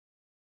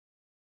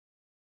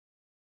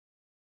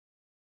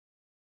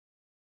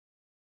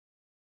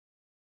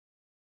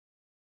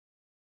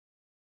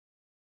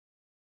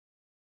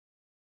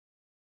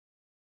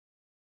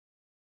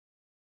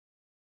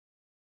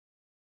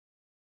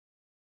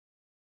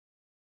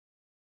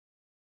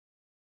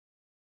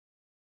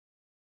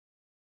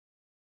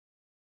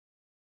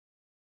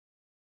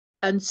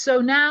And so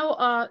now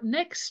our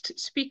next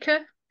speaker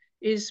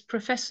is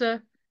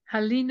Professor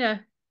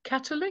Halyna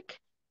Katolyk.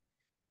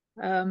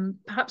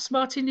 Perhaps,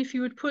 Martin, if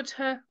you would put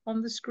her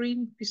on the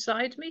screen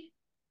beside me.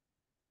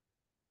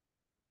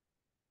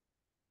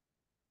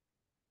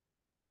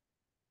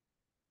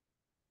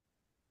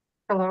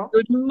 Hello.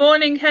 Good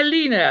morning,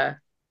 Halyna.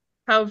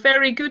 How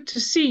very good to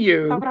see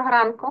you. Доброго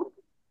ранку.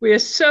 We are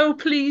so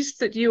pleased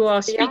that you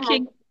are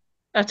speaking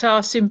at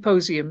our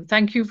symposium.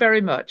 Thank you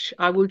very much.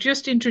 I will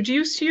just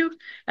introduce you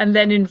and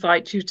then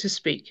invite you to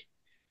speak.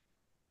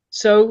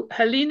 So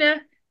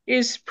Halyna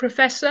is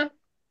Professor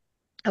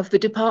of the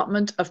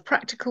Department of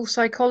Practical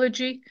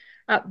Psychology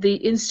at the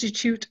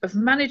Institute of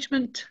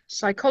Management,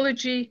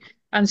 Psychology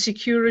and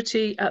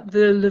Security at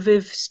the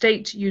Lviv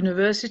State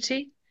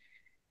University.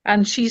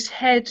 And she's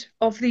head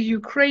of the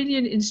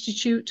Ukrainian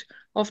Institute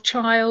of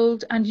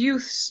Child and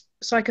Youth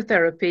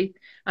Psychotherapy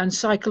and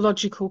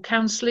Psychological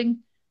Counseling.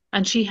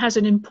 And she has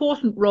an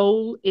important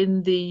role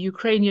in the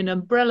Ukrainian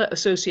Umbrella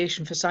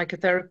Association for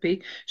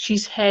Psychotherapy.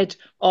 She's head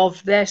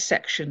of their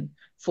section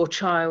for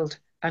child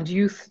and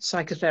youth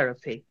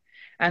psychotherapy.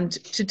 And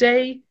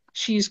today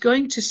she's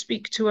going to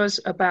speak to us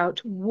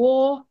about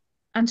war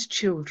and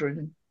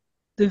children,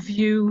 the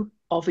view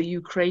of a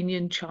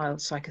Ukrainian child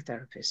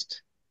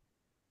psychotherapist.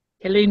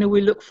 Halyna,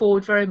 we look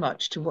forward very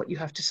much to what you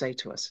have to say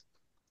to us.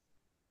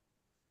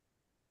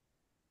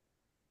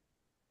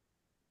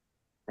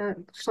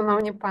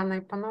 Шановні пани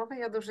і панове,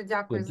 я дуже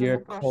дякую за Dear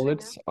запрошення.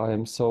 colleagues, I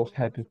am so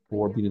happy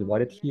for being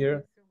invited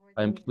here.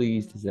 I'm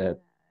pleased that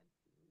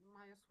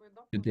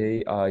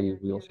today I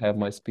will have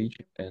my speech,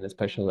 and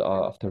especially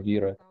after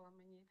Vera,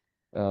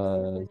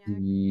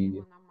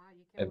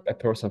 a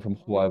person from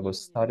who I was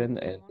studying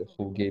and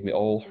who gave me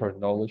all her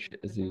knowledge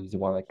is the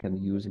one I can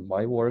use in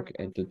my work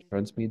and to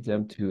transmit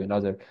them to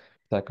another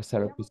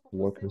psychotherapist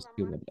worker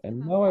student. And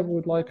now I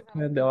would like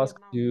to ask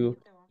to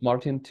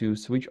Martin to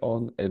switch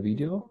on a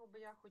video.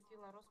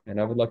 And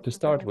I would like to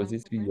start with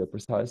this video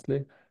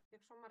precisely.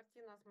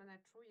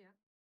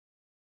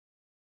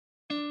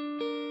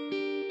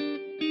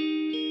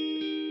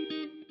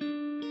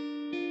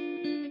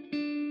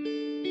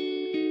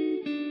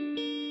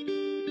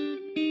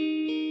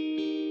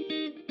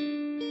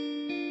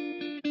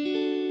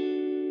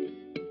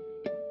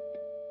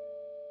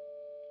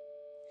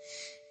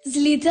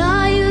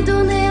 Злітаю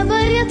до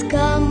неба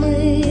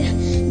рядками,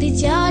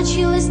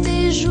 дитячі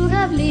листи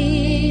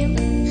журавлі,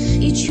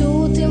 і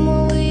чути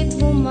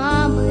молитву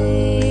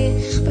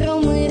мами про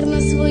мир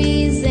на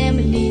своїй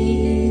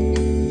землі.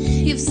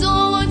 І в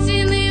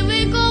золоті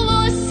ниви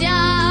колосся,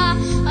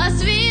 а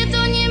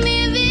світу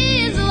німів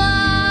і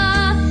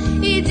зла.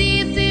 І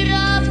діти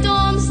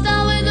раптом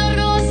стали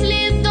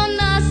дорослі, до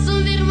нас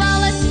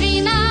увірвалась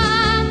війна.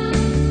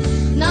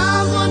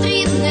 Нам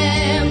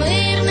потрібне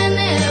мирне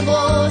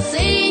небо,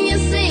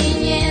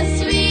 синє-синє,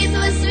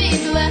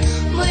 світле-світле,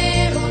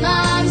 миру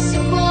нам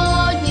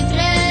сьогодні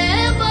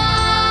треба.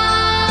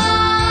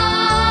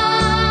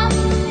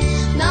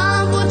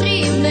 Нам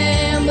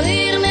потрібне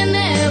мирне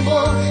небо,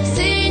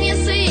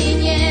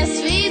 синє-синє,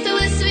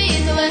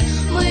 світле-світле,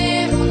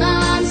 миру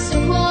нам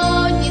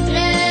сьогодні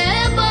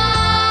треба.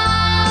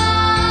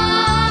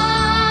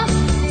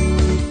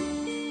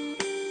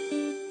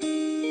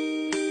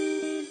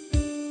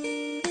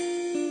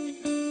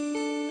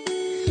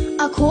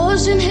 А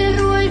кожен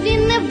герой,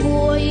 він не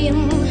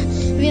воїн,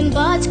 він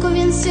батько,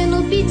 він син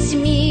у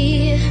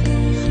пітьмі,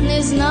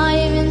 не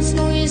знає він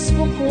сну і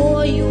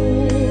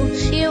спокою,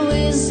 і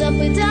лиш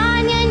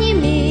запитання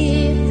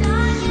німі.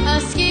 А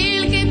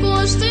скільки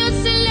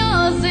коштують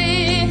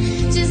сльози,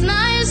 чи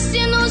знаєш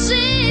ціну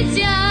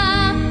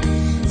життя,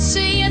 чи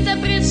є та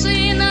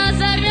причина,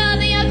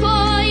 заради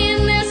якої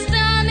не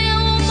стане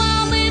у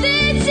мами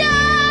дитя?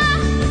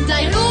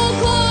 Дай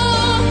руку,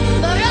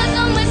 бо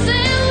разом ми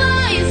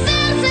сила, і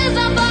серце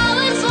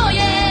запалим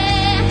своє.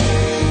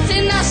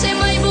 Це наше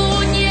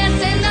майбутнє,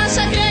 це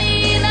наша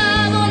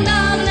країна,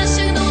 вона в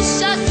наших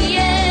душах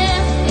є.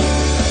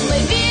 Ми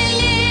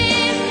вільні,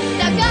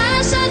 така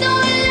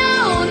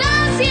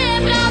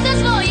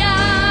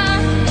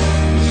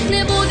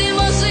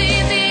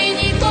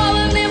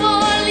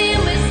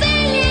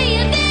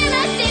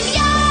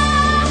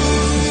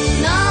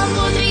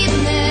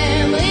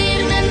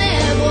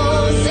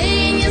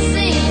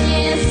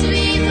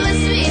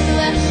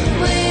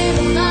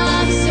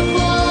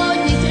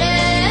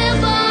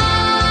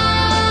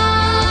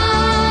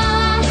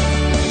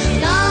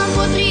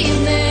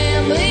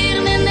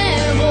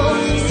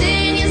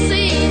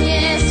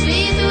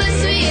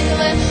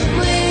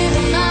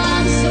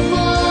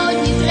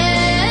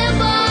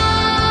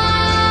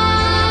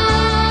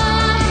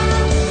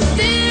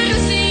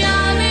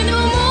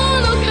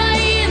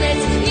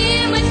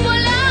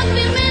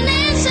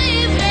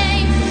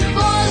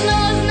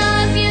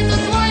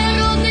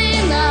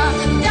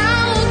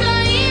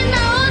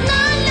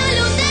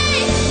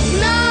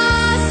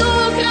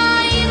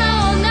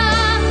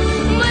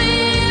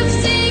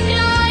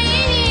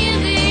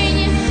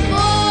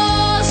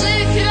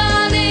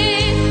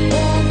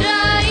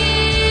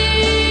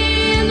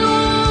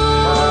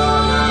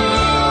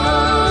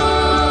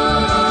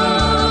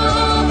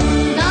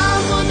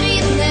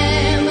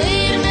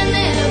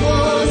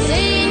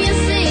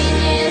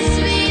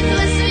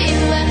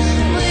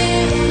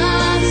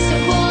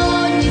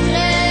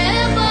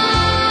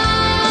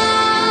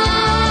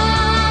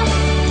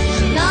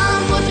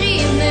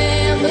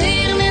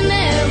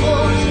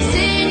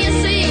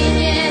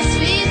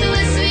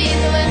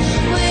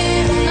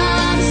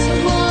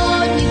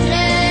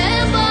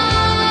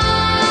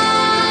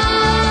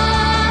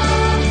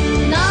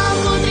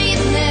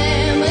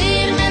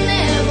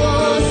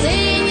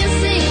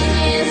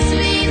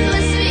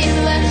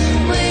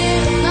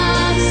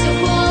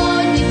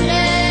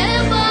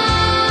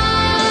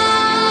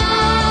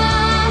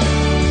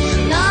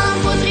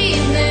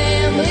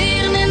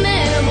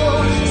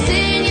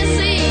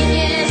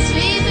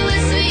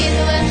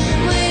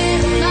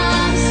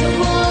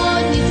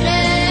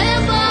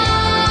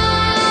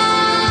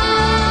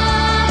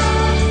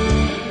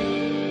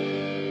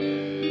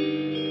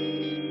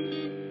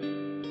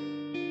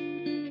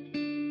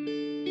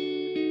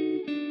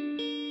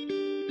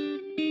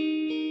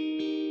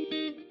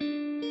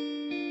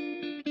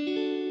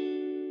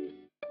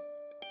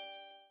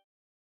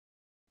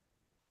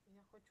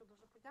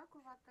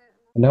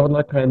And I would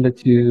like kindly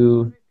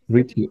to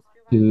greet you,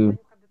 to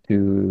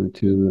to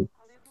to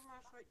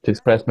to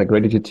express my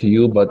gratitude to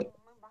you. But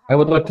I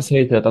would like to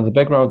say that on the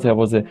background there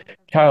was a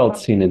child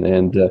singing,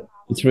 and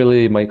it's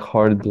really my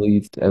heart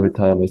bleeds every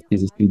time I see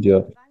this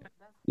video.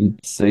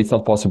 It's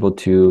not possible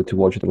to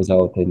watch it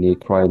without any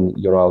crying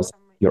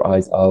your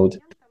eyes out.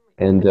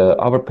 And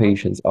our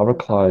patients, our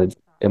clients,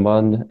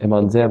 among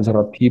them there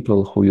are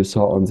people who you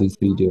saw on this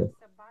video,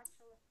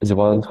 the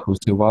ones who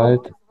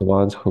survived, the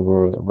ones who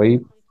were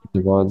raped,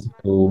 the ones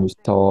who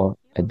saw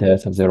a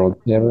death of their own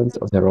parents,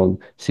 of their own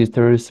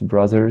sisters,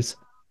 brothers.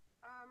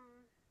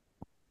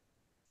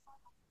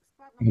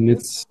 And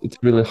it's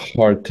really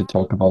hard to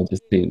talk about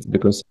these things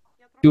because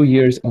 2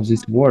 years of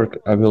this work,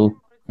 I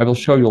will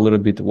show you a little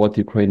bit what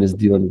Ukraine is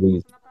dealing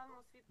with,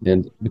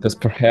 and because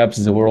perhaps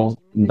the world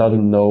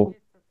doesn't know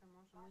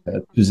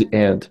to the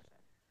end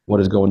what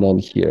is going on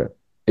here.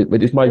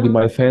 It might be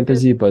my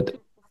fantasy, but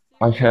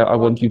I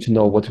want you to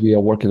know what we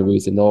are working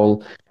with in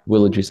all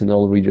villages, in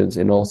all regions,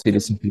 in all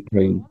cities of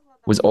Ukraine,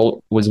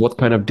 with what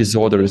kind of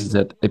disorders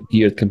that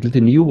appeared,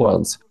 completely new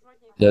ones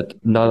that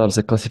none of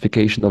the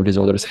classification of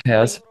disorders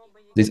has.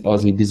 These are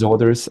the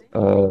disorders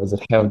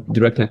that have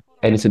directly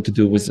anything to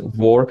do with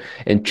war,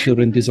 and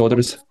children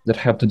disorders that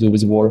have to do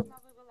with war.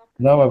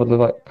 Now I would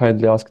like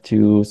kindly ask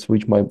to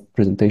switch my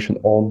presentation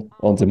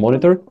on the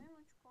monitor.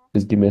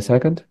 Just give me a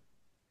second.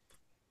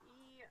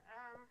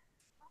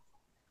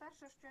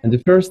 And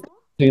the first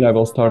thing I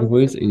will start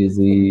with is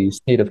the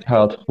state of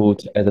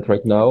childhood as it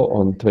right now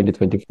on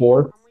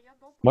 2024.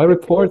 My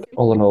report,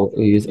 all in all,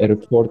 is a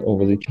report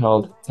over the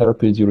child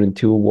therapy during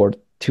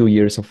 2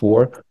 years of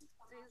war.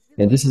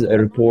 And this is a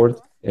report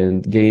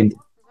and gained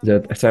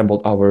that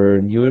assembled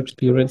our new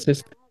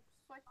experiences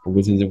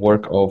within the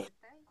work of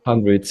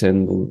hundreds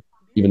and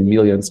even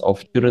millions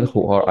of children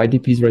who are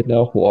IDPs right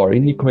now, who are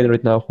in Ukraine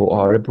right now, who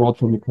are abroad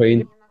from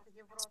Ukraine,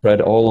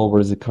 spread all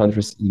over the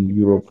countries in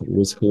Europe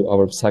with who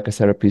our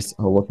psychotherapists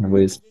are working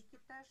with.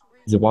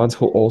 The ones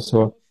who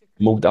also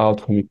moved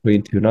out from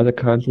Ukraine to another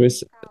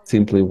countries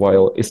simply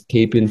while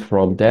escaping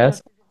from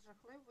death,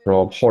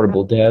 from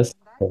horrible death,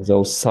 from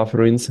those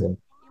sufferings and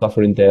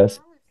suffering death.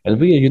 And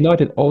we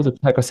united all the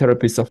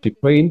psychotherapists of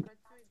Ukraine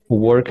who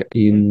work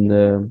in,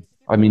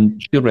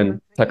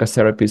 children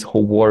psychotherapists who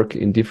work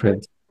in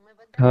different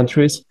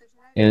countries.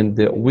 And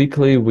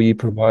weekly, we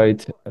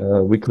provide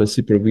weekly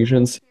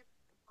supervisions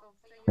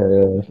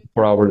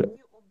for our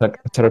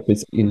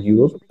psychotherapists in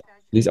Europe.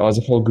 These are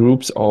the whole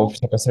groups of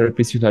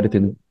psychotherapists united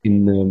in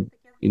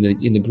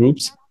the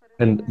groups,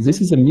 and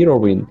this is a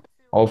mirroring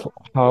of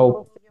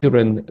how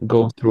children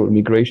go through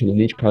immigration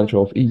in each country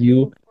of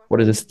EU. What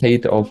is the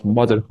state of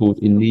motherhood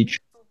in each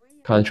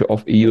country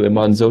of EU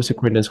among those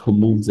Ukrainians who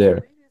moved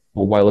there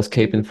while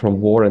escaping from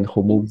war and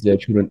who moved their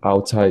children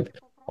outside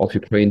of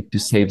Ukraine to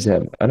save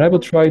them. And I will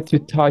try to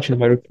touch in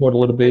my report a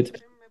little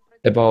bit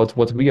about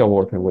what we are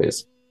working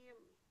with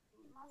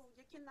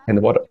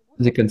and what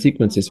the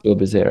consequences will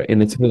be there.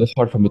 And it's really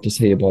hard for me to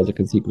say about the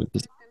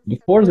consequences.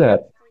 Before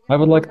that, I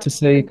would like to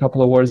say a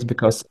couple of words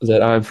because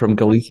that I'm from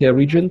Galicia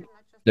region,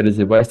 that is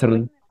the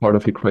western part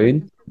of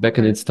Ukraine. Back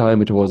in its time,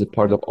 it was a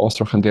part of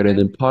Austro-Hungarian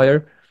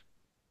Empire.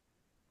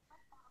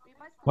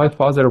 My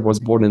father was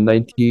born in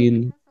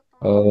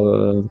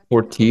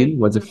 1914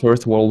 when the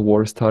First World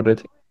War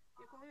started.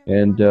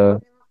 And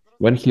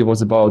when he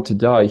was about to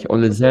die,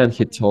 only then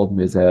he told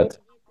me that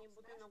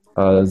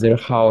their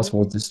house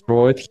was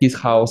destroyed. His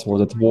house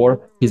was at war.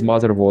 His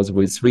mother was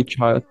with three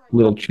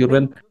little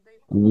children,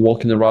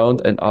 walking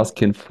around and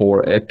asking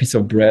for a piece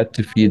of bread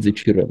to feed the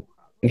children.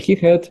 And he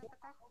had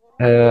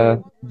a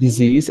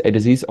disease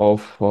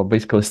of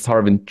basically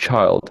starving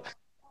child.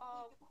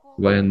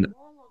 When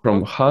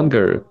from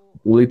hunger,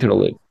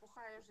 literally,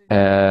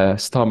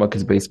 stomach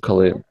is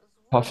basically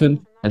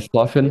puffing and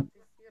fluffing,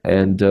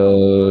 and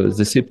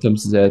the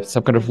symptoms that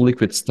some kind of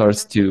liquid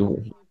starts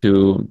to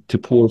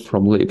pour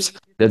from lips.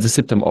 That's a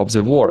symptom of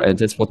the war, and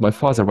that's what my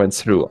father went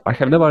through. I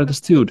have never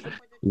understood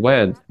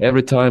when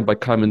every time by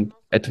coming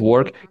at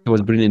work he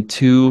was bringing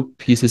 2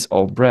 pieces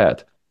of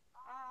bread.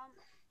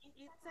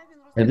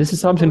 And this is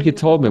something he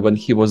told me when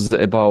he was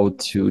about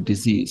to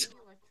disease.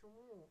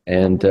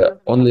 And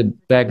only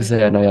back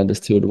then I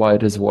understood why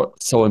it is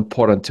so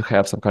important to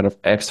have some kind of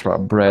extra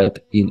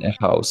bread in a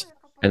house.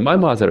 And my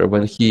mother,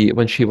 when she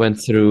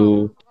lived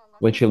through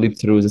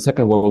the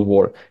Second World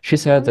War, she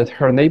said that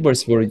her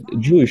neighbors were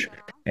Jewish,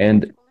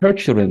 and her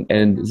children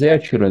and their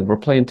children were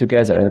playing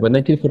together. And when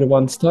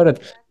 1941 started,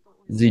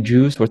 the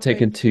Jews were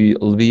taken to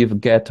Lviv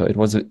ghetto. It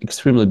was an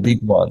extremely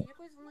big one.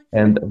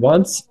 And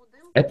once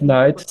at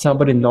night,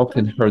 somebody knocked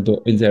in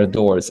their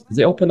doors.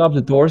 They opened up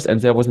the doors, and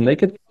there was a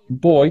naked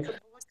boy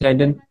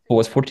standing who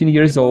was 14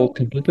 years old,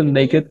 completely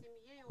naked,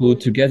 who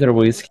together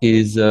with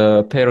his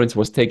parents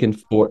was taken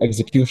for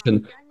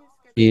execution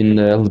in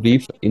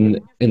Lviv,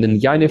 in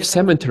Yanev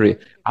cemetery.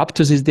 Up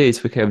to these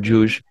days, we have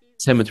Jewish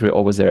cemetery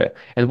over there.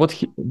 And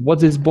what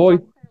this boy...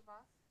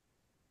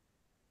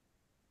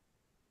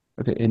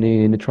 Okay,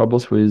 any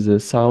troubles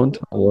with sound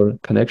or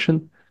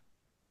connection?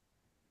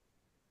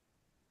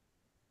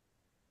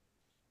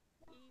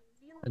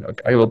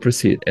 I will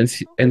proceed.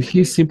 And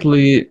he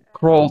simply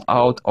crawled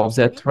out of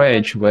that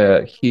trench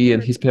where he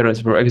and his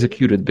parents were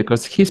executed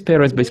because his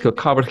parents basically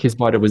covered his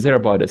body with their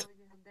bodies.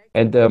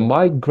 And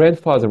my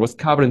grandfather was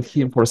covering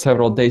him for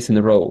several days in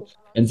a row.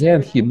 And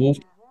then he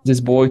moved this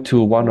boy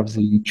to one of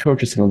the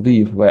churches in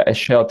Lviv where a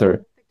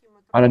shelter,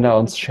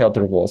 unannounced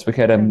shelter was. We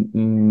had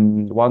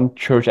one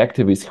church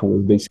activist who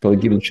was basically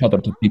giving shelter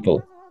to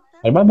people.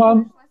 And my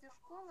mom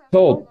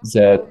told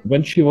that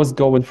when she was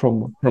going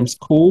from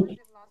school,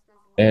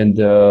 and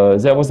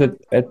there was a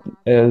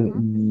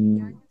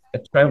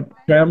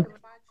tram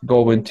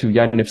going to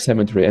Yanev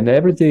Cemetery, and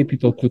every day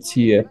people could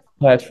see a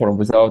platform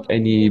without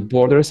any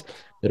borders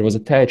that was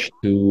attached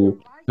to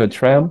a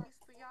tram,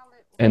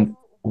 and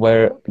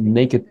where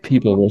naked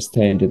people were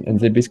standing, and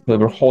they basically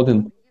were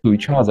holding to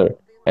each other,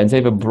 and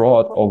they were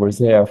brought over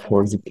there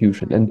for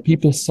execution. And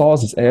people saw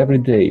this every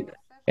day.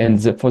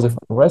 And for the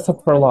rest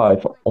of her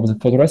life, for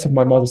the rest of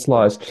my mother's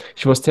life,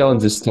 she was telling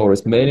these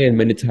stories many and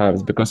many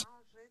times because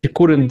she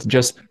couldn't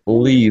just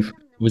live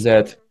with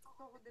that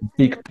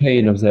big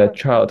pain of that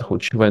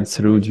childhood she went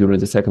through during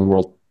the Second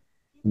World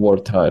War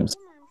times.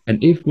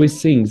 And if we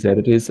think that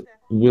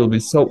will be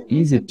so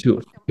easy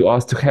to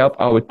us to help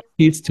our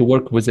kids to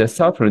work with their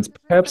sufferings,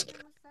 perhaps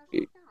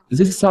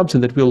this is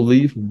something that will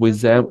live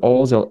with them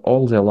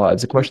all their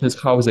lives. The question is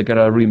how they're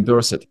gonna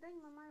reimburse it.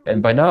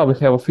 And by now we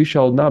have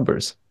official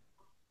numbers.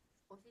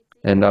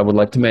 And I would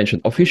like to mention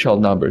official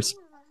numbers,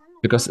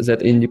 because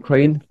that in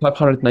Ukraine,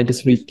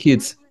 593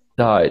 kids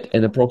died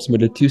and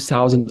approximately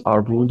 2,000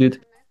 are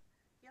wounded.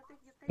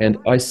 And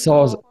I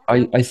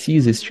see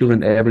these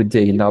children every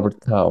day in our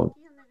town.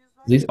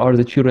 These are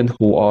the children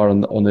who are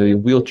on a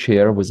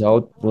wheelchair,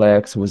 without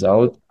legs,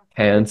 without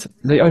hands.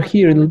 They are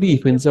here in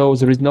Lviv, and so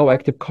there is no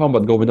active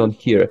combat going on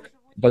here.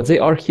 But they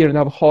are here in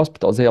our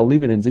hospital. They are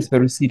living in this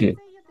very city.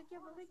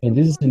 And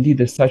this is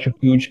indeed such a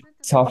huge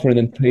suffering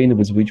and pain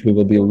with which we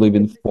will be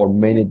living for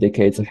many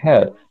decades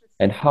ahead.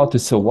 And how to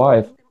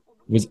survive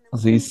with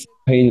this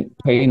pain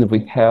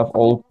we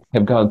all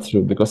have gone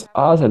through. Because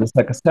us as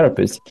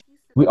psychotherapists,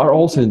 we are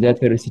also in that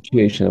very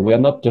situation. We are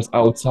not just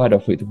outside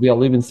of it. We are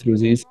living through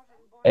this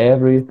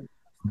every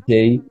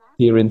day,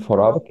 caring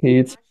for our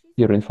kids,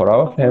 caring for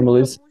our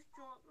families.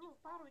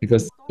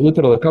 Because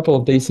literally a couple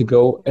of days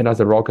ago,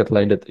 another rocket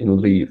landed in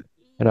Lviv,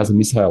 another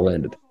missile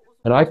landed.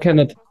 And I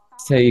cannot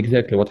say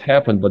exactly what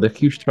happened, but a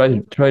huge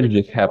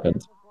tragedy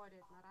happened.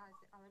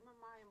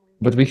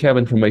 But we have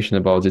information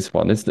about this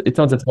one. It's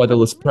not that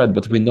widely spread,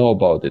 but we know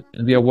about it,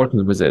 and we are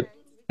working with it.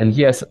 And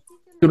yes,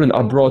 children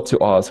are brought to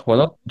us who are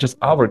not just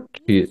our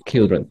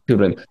children,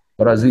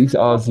 but these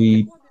are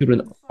the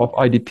children of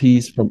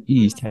IDPs from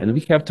East, and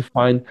we have to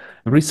find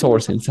a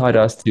resource inside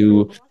us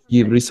to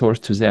give resource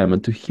to them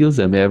and to heal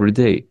them every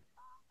day.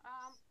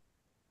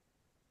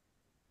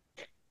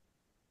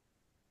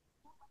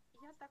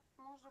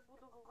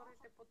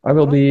 I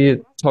will be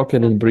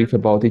talking in brief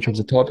about each of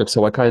the topics,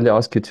 so I kindly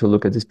ask you to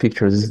look at these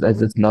pictures.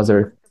 This is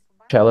another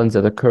challenge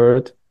that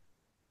occurred.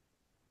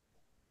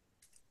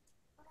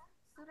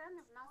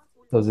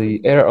 So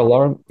the air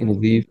alarm in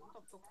Lviv,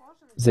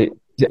 they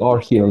are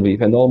here in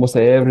Lviv, and almost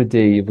every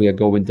day we are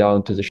going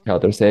down to the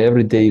shelters.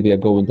 Every day we are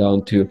going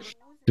down to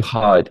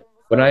hide.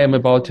 When I am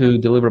about to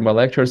deliver my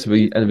lectures,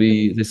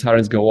 the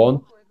sirens go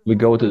on, we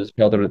go to the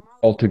shelter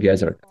all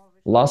together.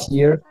 Last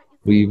year,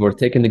 we were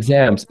taking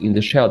exams in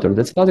the shelter.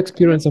 That's not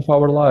experience of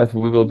our life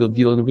we will be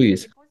dealing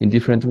with in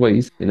different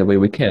ways, in a way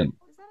we can.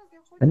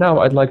 And now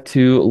I'd like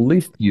to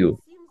list you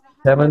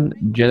 7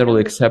 generally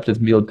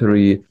accepted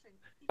military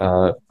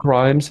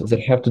crimes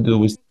that have to do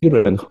with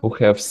children who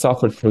have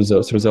suffered through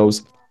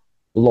those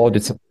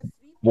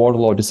war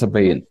law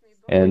disobeying.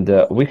 And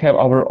we have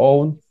our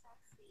own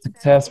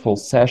successful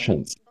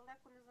sessions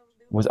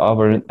with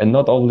and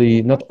not all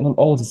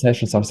the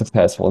sessions are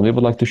successful, and we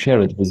would like to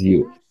share it with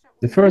you.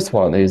 The first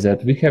one is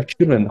that we have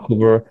children who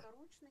were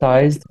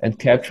seized and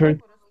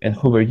captured and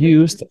who were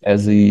used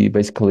as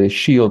basically a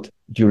shield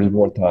during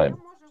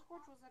wartime.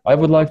 I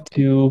would like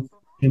to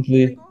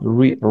simply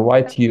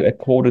write you a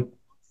quote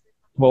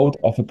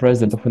of a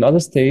president of another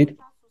state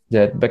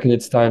that back in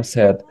its time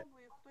said,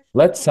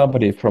 "Let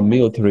somebody from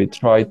military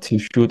try to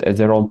shoot at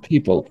their own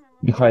people,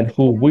 behind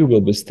whom we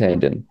will be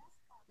standing.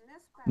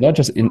 Not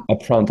just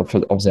up front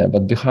of them,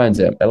 but behind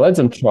them. And let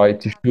them try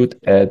to shoot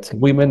at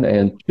women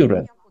and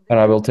children. And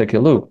I will take a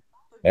look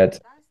at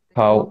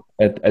how,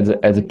 at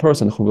the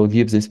person who will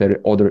give this very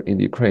order in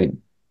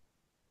Ukraine."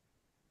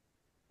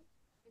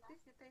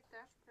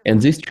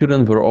 And these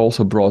children were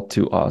also brought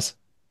to us.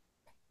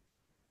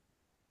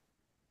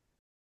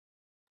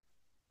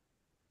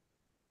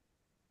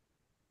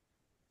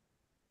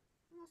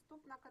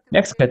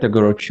 Next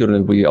category of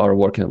children we are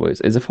working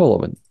with is the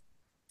following.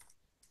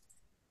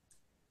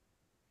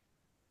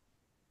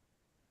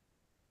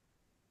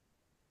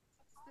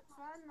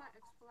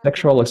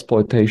 Sexual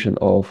exploitation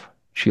of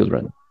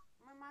children.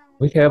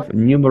 We have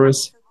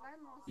numerous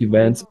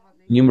events,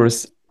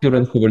 numerous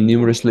children who were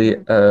numerously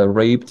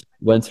raped,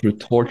 went through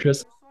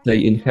tortures. Say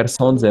in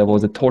Kherson, there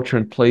was a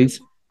torturing place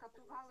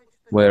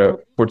where a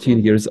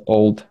 14 years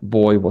old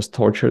boy was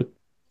tortured.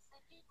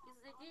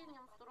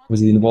 with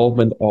the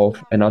involvement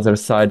of another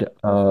side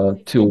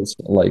tools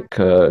like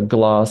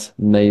glass,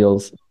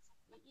 nails,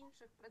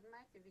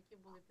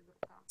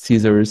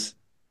 scissors,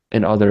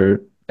 and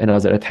other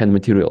hand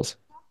materials.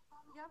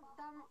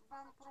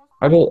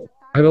 I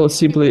will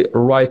simply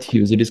write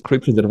you the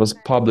description that was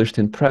published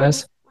in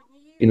press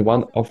in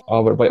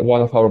by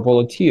one of our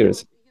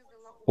volunteers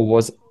who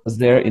was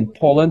there in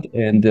Poland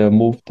and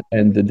moved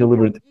and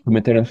delivered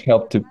humanitarian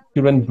help to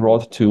children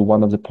brought to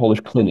one of the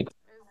Polish clinics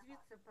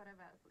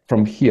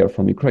from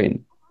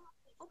Ukraine.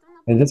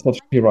 And that's what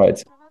she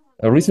writes.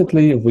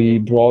 Recently, we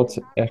brought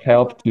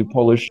help to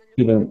Polish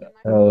children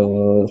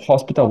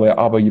hospital where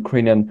our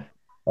Ukrainian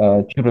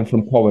children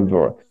from Kovel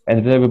were.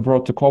 And they were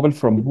brought to Kovel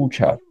from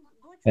Bucha.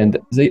 And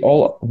they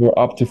all were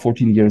up to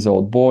 14 years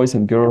old, boys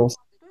and girls.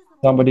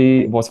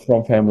 Somebody was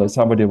from family,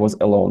 somebody was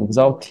alone,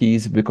 without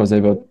teeth because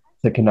they were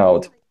taken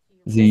out.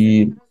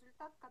 The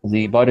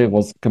body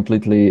was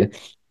completely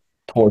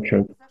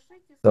tortured.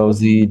 So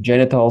the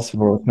genitals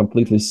were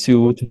completely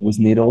sewed with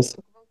needles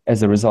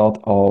as a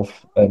result of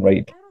a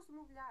rape.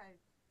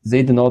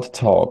 They do not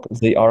talk.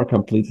 They are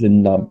completely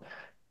numb.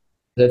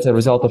 That's a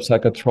result of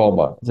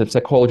psychotrauma. The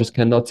psychologists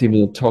cannot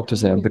even talk to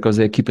them because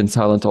they are keeping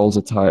silent all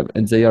the time.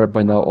 And they are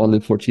by now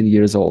only 14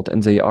 years old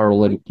and they are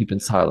already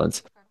keeping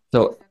silence.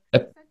 So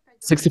a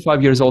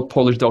 65 years old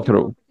Polish doctor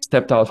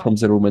stepped out from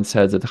the room and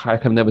said that I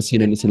have never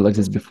seen anything like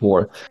this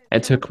before.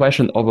 And to a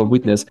question of a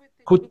witness,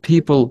 could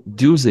people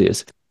do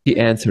this? He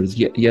answered,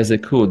 yes, they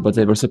could, but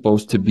they were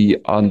supposed to be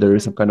under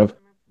some kind of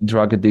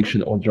drug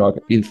addiction or drug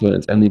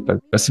influence and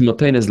impact. But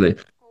simultaneously,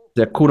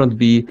 there couldn't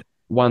be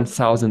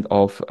 1,000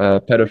 of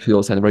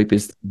pedophiles and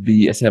rapists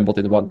be assembled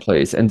in one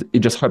place. And it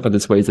just happened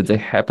this way that they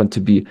happened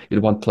to be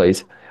in one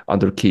place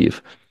under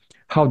Kiev.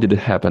 How did it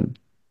happen?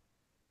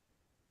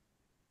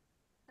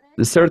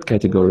 The third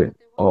category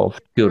of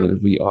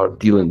children we are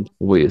dealing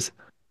with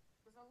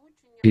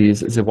is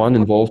the one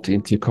involved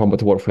into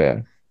combat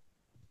warfare.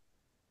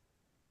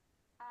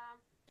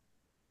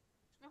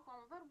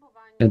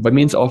 And by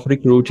means of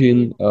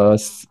recruiting,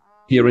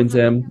 steering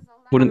them,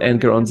 putting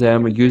anger on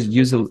them,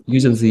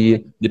 using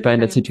the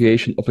dependent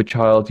situation of a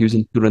child,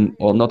 using children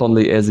not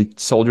only as the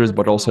soldiers,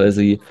 but also as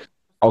the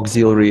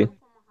auxiliary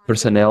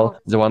personnel,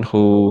 the one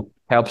who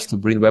helps to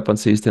bring weapon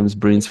systems,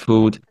 brings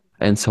food,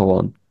 and so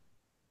on.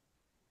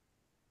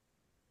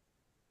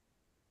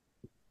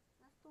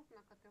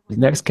 The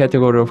next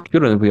category of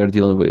children we are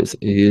dealing with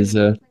is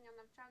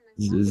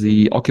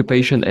the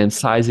occupation and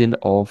sizing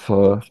of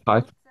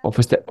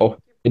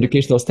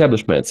educational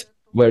establishments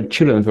where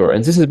children were.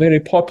 And this is very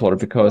popular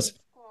because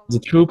the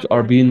troops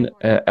are being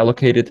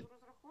allocated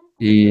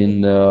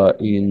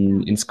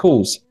in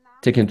schools,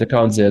 taking into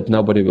account that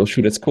nobody will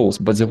shoot at schools.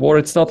 But the war,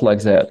 it's not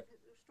like that.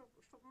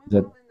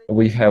 That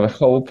we have a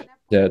hope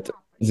that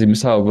the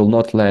missile will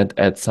not land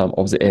at some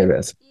of the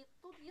areas.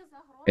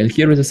 And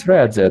here is a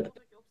threat that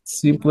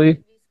simply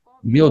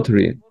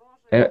military,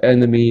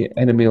 enemy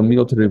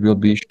military will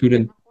be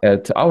shooting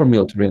at our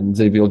military, and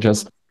they will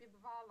just,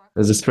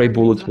 the stray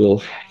bullet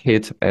will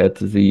hit at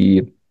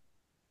the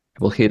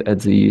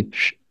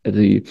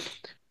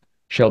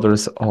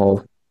shelters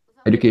of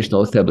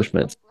educational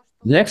establishments.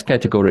 The next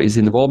category is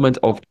involvement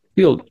of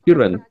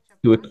children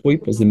to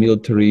equip the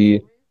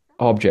military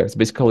objects.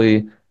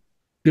 Basically,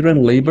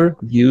 children labor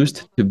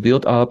used to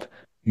build up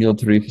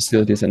military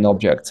facilities and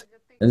objects.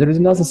 And there is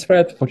another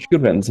threat for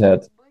children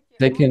that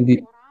they can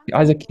be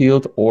either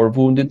killed or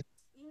wounded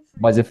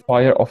by the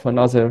fire of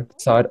another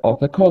side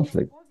of a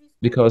conflict,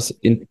 because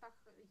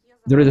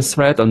there is a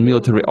threat on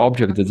military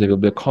objects that there will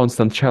be a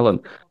constant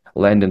challenge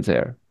landing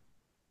there.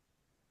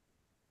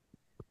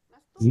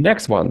 The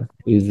next one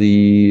is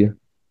the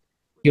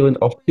killing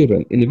of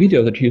children. In the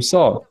video that you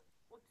saw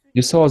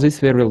this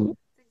very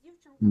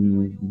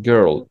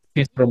girl.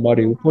 She's from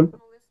Mariupol,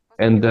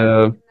 and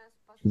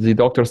the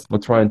doctors were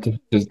trying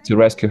to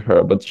rescue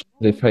her, but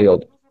they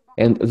failed.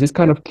 And this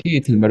kind of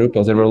kids in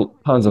Mariupol, there were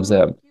tons of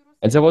them.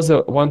 And there was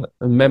one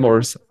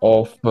memoirs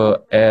of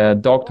a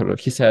doctor.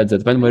 He said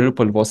that when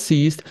Mariupol was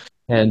seized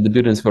and the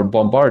buildings were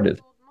bombarded,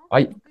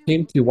 I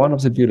came to one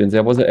of the buildings.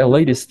 There was a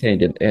lady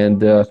standing, and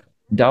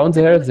down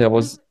there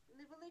was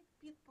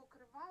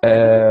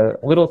a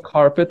little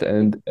carpet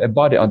and a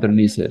body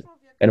underneath it.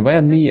 And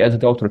when me as a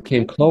doctor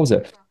came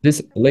closer,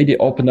 this lady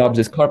opened up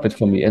this carpet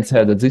for me and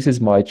said that this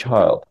is my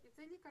child.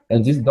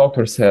 And this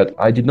doctor said,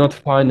 I did not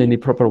find any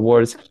proper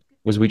words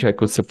with which I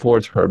could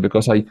support her,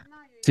 because I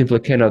simply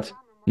cannot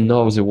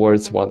know the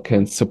words one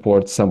can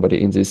support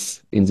somebody in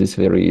this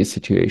very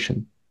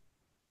situation.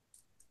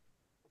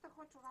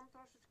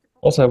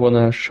 Also, I want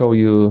to show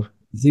you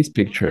this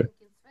picture.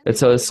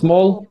 It's a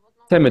small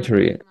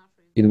cemetery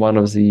in one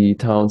of the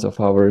towns of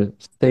our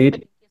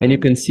state, and you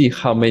can see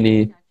how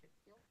many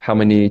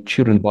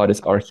children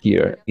bodies are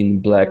here in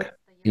black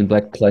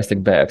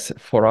plastic bags.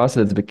 For us,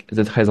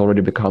 that has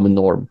already become a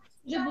norm.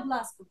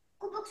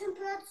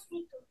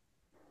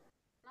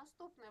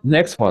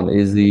 Next one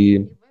is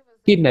the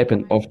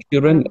kidnapping of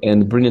children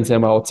and bringing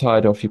them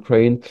outside of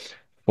Ukraine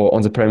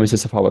on the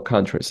premises of our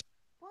country.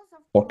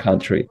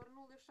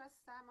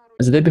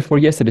 the day before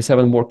yesterday,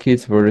 7 more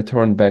kids were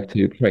returned back to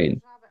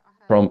Ukraine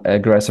from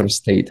aggressor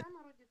state.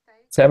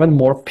 7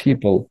 more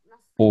people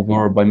who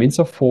were by means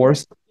of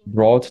force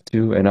brought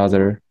to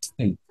another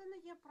state.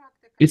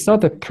 It's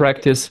not a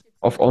practice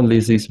of only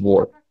this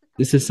war.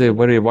 This is a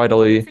very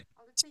widely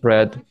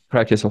spread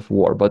practice of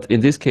war. But in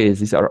this case,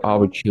 these are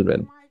our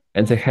children,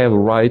 and they have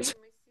rights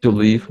to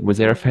live with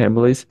their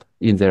families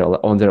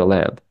on their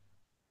land.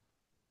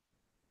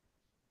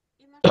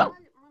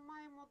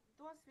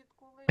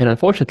 And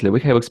unfortunately,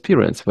 we have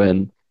experience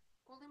when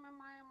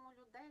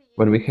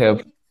we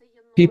have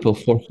people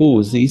for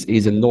whom this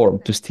is a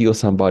norm to steal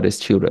somebody's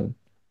children.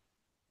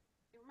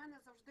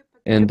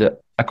 And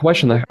a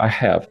question I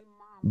have,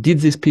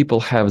 did these people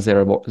have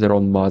their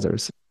own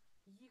mothers?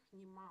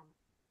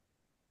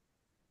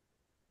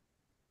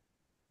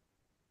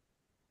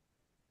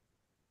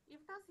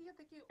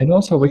 And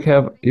also we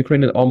have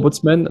Ukrainian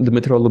ombudsman,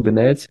 Dmytro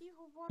Lubinets,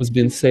 who's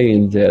been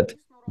saying that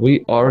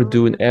we are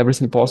doing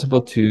everything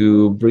possible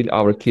to bring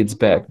our kids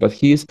back. But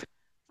he's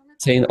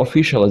saying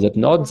officially that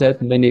not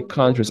that many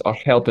countries are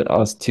helping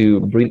us to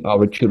bring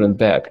our children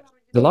back.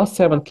 The last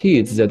 7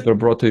 kids that were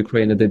brought to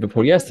Ukraine the day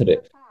before yesterday,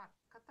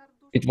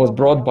 it was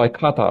brought by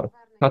Qatar.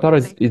 Qatar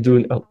is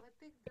doing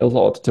a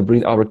lot to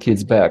bring our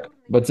kids back,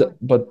 but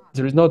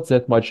there is not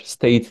that much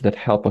states that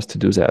help us to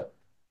do that.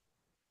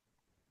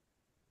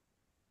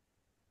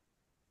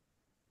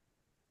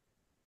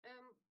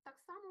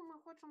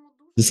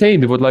 The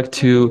same, we would like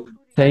to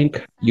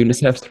thank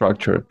UNICEF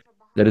structure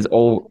that has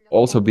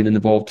also been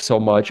involved so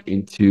much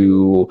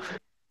into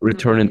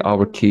returning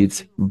our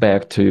kids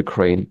back to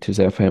Ukraine, to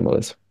their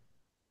families.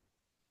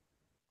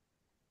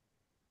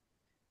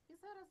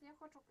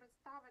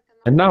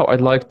 And now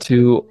I'd like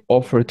to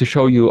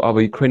show you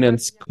our Ukrainian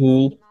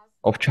School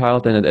of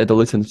Child and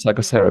Adolescent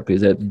Psychotherapy,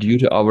 that due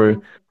to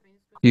our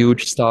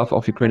huge staff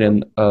of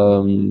Ukrainian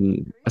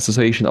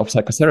Association of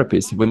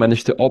Psychotherapists, we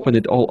managed to open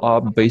it all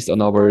up based on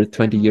our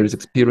 20 years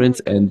experience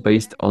and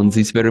based on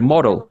this very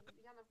model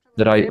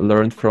that I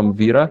learned from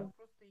Vera.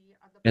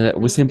 And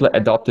we simply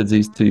adopted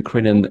this to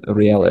Ukrainian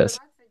realities.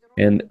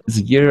 And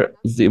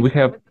we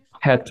have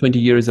had 20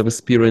 years of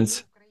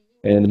experience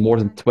and more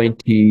than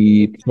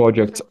 20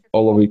 projects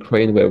all over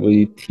Ukraine where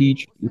we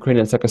teach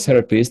Ukrainian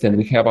psychotherapists, and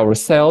we have our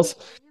cells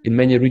in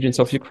many regions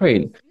of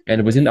Ukraine.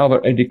 And within our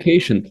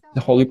education,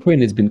 the whole Ukraine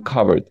has been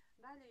covered.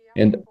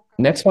 And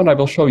next one, I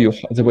will show you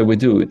the way we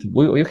do it.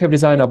 We have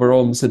designed our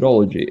own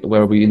methodology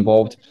where we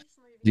involved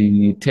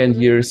the 10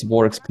 years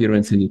war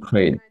experience in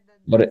Ukraine.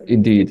 But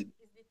indeed,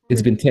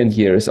 it's been 10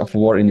 years of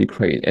war in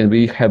Ukraine, and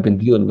we have been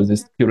dealing with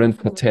this children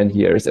for 10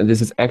 years. And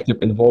this is active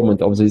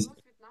involvement of these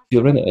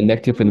children and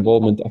active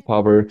involvement of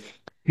our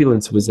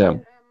feelings with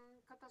them.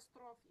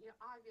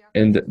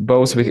 And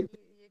both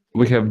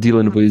we have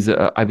dealing with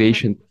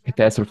aviation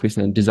catastrophes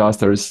and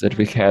disasters that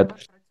we had,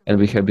 and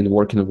we have been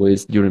working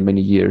with during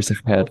many years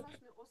ahead.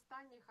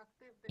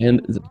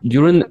 And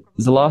during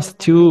the last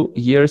 2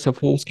 years of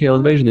full-scale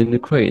invasion in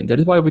Ukraine, that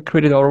is why we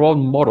created our own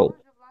model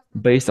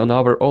based on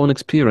our own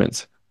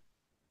experience.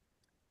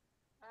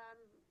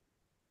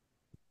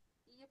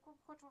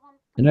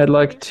 And I'd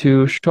like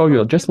to show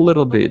you just a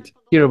little bit.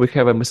 Here we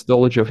have a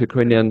methodology of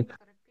Ukrainian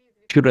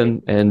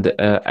Children and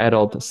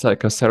Adult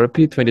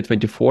Psychotherapy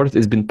 2024. It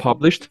has been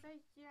published.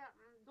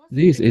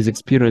 This is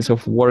experience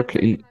of work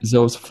in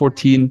those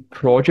 14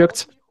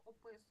 projects.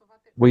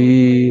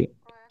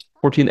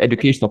 14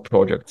 educational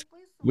projects.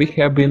 We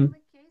have been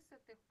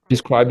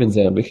describing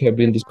them. We have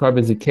been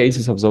describing the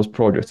cases of those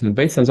projects. And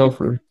based on those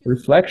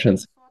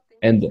reflections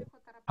and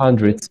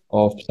hundreds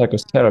of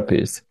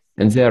psychotherapists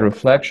and their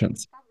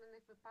reflections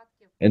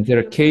and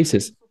their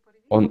cases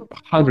on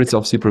hundreds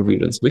of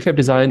supervisions, we have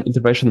designed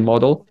intervention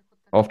model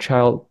of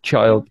child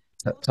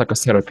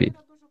psychotherapy.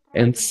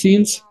 And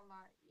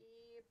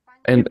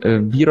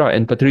Vera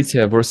and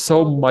Patricia were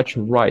so much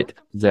right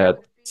that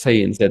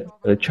saying that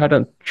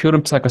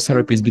children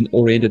psychotherapy has been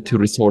oriented to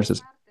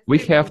resources. We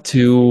have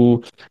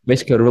to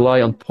basically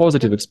rely on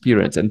positive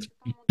experience and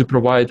to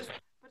provide,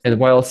 and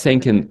while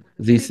thanking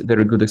this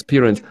very good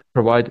experience,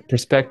 provide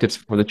perspectives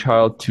for the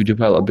child to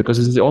develop, because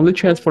this is the only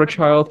chance for a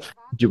child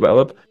to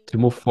develop, to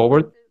move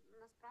forward,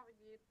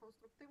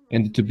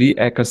 and to be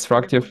a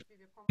constructive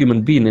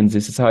human being in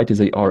the society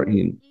they are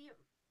in.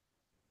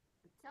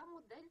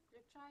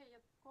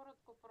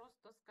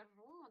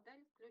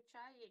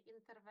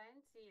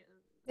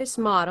 This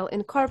model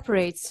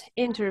incorporates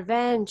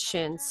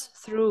interventions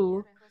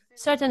through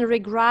certain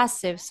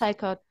regressive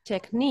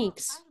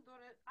psychotechniques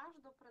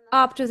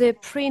up to the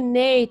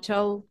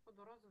prenatal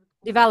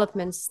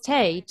development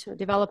state,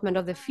 development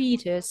of the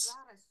fetus,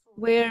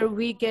 where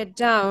we get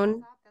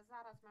down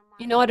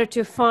in order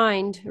to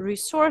find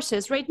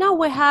resources. Right now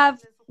we have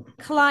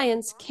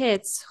clients'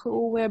 kids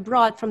who were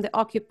brought from the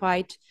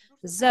occupied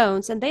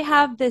zones, and they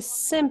have this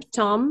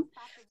symptom,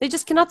 they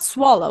just cannot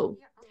swallow.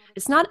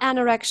 It's not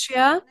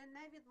anorexia.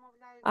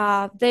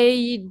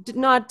 They do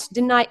not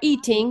deny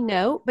eating,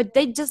 no, but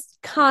they just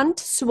can't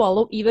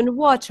swallow even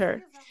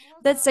water.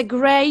 That's a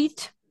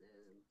great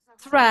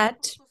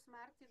threat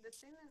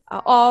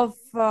of,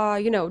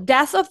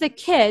 death of the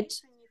kid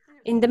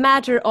in the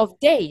matter of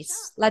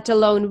days, let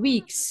alone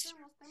weeks.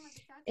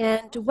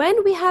 And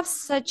when we have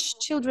such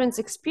children's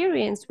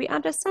experience, we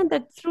understand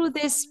that through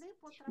this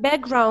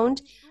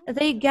background,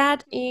 they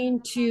get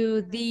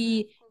into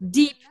the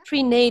deep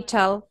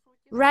prenatal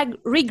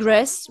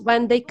regress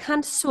when they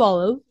can't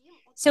swallow.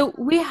 So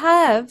we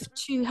have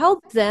to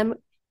help them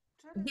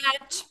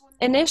get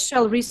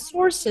initial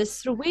resources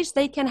through which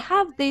they can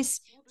have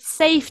this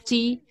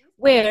safety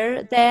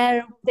where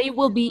they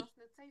will be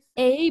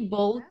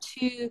able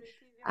to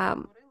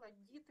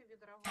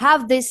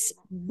have this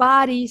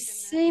body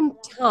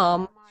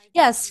symptom.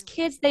 Yes,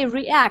 kids, they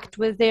react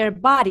with their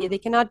body. They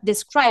cannot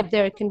describe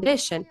their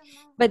condition.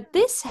 But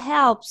this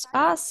helps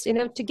us,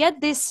 to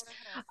get these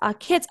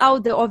kids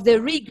out of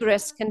the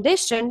regress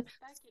condition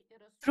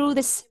through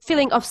this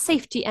feeling of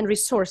safety and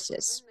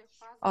resources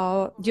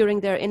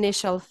during their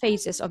initial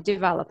phases of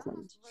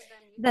development.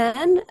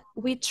 Then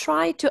we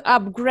try to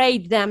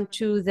upgrade them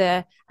to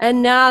the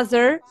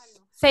another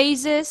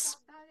phases,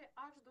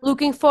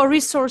 looking for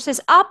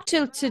resources up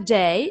till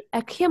today,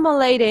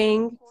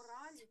 accumulating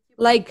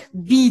like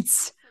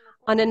beads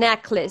on a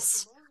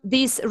necklace,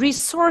 these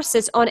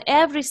resources on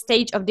every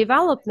stage of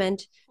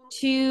development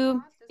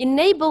to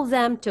enable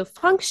them to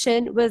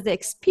function with the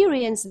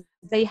experience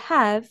they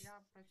have,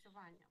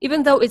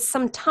 even though it's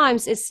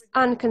sometimes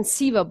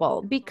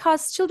unconceivable,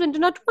 because children do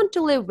not want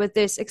to live with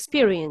this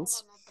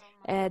experience.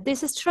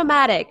 This is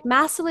traumatic,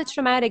 massively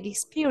traumatic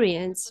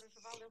experience,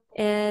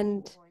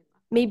 and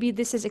maybe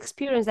this is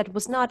experience that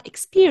was not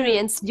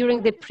experienced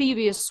during the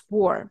previous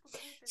war.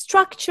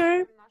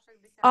 Structure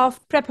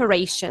of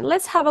preparation.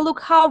 Let's have a look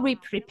how we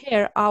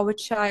prepare our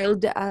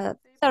child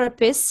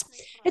therapists.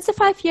 It's a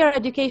 5-year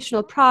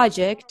educational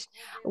project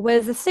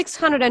with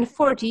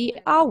 640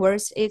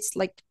 hours. It's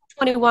like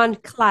 21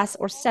 class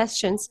or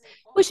sessions,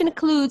 which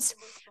includes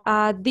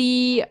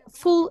the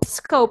full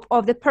scope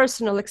of the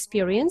personal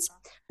experience.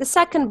 The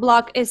second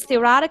block is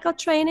theoretical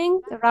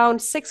training,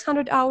 around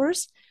 600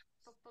 hours.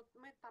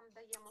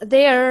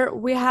 There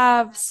we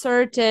have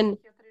certain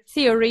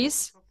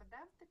theories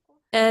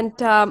and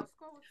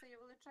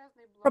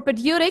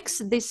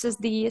propedeutics. This is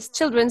the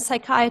children's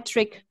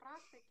psychiatric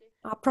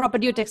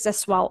propedeutics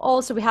as well.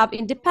 Also, we have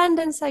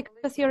independent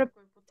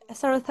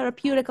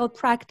psychotherapeutical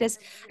practice,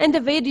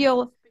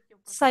 individual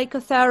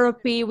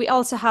psychotherapy. We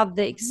also have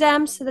the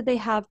exams that they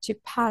have to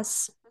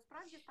pass.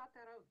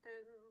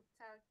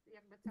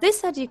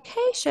 This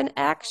education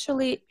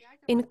actually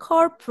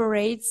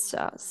incorporates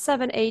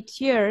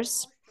 7-8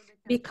 years,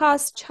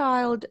 because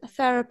child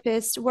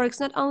therapist works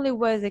not only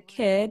with the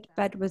kid,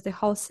 but with the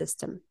whole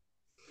system.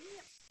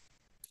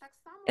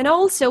 And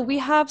also we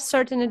have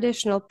certain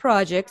additional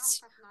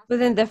projects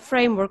within the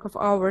framework of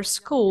our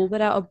school that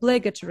are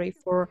obligatory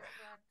for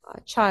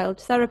child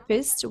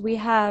therapists. We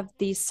have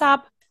the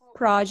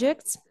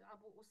sub-projects.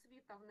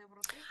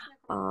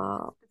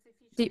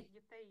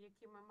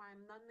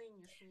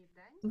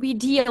 We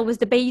deal with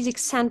the basic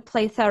sand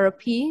play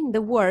therapy,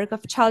 the work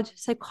of child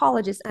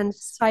psychologists and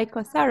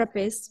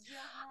psychotherapists.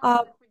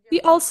 We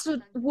also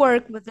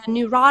work with the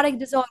neurotic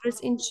disorders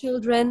in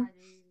children,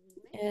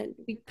 and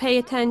we pay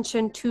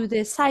attention to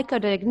the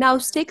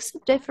psychodiagnostics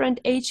of different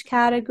age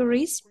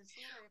categories.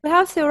 We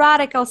have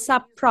theoretical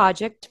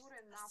sub-project,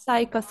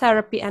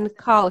 psychotherapy and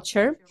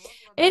culture.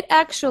 It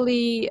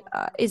actually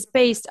is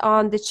based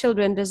on the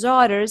children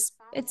disorders.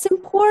 It's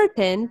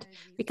important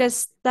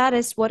because that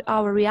is what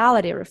our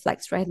reality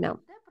reflects right now.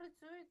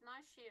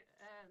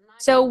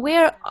 So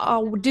where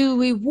do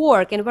we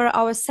work and where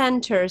our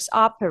centers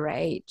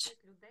operate?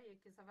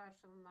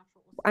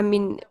 I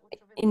mean,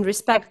 in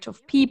respect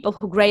of people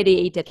who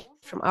graduated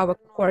from our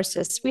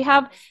courses. We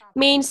have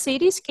main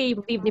cities: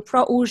 Kyiv,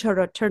 Dnipro,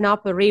 Uzhhorod,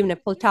 Ternopil, Rivne,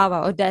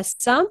 Poltava,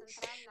 Odessa.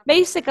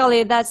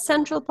 Basically, that's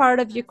central part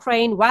of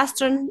Ukraine,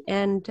 western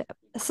and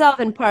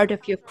southern part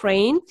of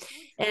Ukraine.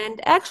 And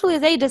actually,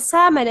 they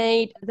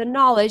disseminate the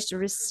knowledge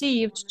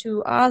received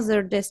to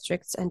other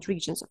districts and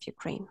regions of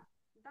Ukraine.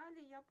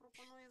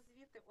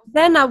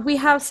 Then we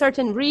have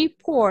certain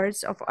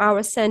reports of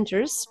our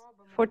centers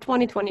for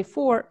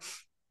 2024.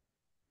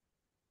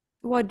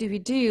 What do we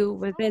do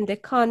within the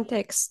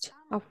context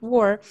of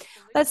war?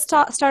 Let's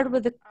start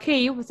with the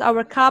Kyiv, with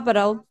our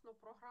capital.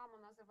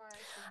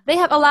 They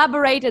have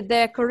elaborated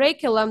their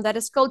curriculum that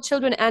is called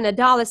Children and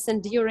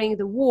Adolescent During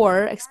the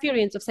War,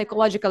 Experience of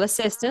Psychological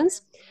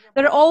Assistance.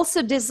 There are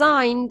also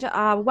designed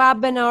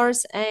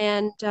webinars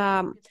and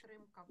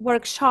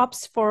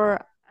workshops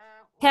for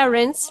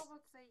parents.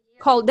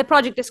 The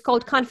project is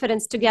called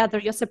Confidence Together,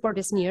 Your Support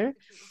is Near.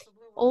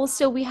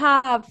 Also, we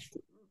have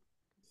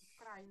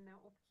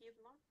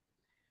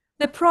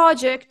the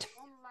project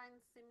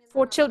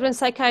for children's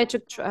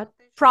psychiatric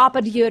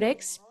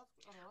propedeutics.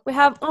 We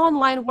have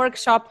online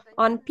workshop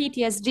on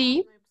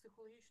PTSD,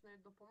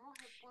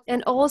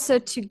 and also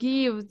to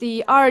give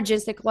the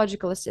urgent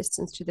psychological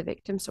assistance to the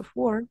victims of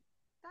war.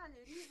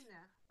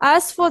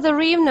 As for the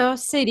Rivne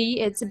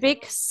city, it's a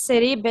big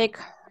city, big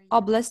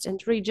oblast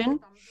and region.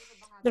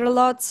 There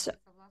are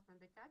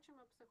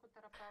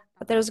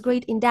there's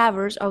great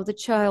endeavors of the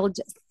child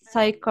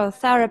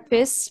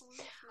psychotherapists.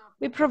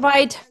 We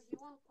provide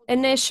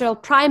initial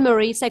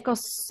primary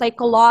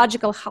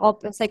psychological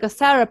help and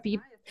psychotherapy.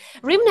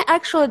 Rivne,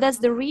 actually, that's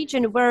the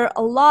region where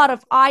a lot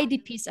of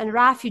IDPs and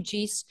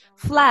refugees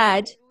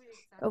fled.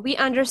 We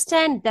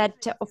understand that,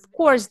 of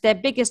course, the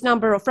biggest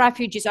number of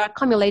refugees are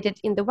accumulated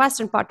in the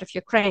western part of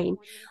Ukraine.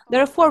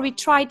 Therefore, we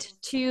tried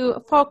to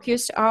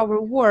focus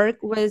our work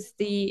with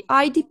the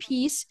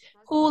IDPs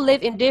who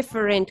live in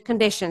different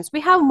conditions.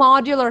 We have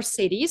modular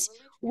cities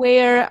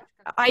where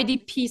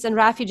IDPs and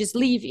refugees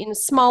live in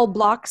small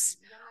blocks.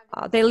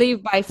 They live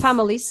by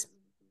families.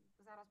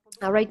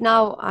 Right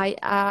now, I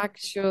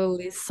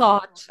actually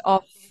thought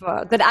of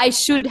that I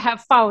should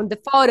have found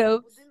the photo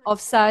of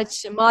such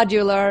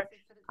modular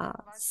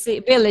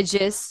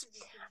villages.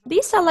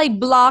 These are like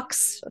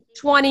blocks,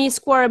 20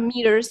 square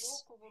meters,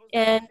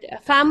 and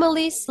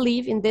families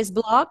live in these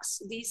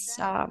blocks. These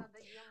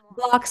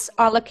blocks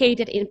are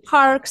located in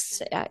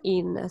parks,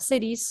 in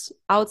cities,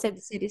 outside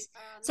the cities.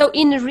 So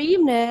in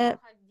Rivne,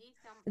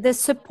 the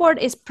support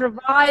is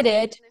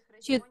provided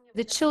to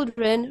the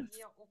children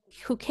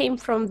who came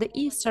from the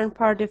eastern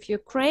part of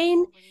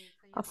Ukraine,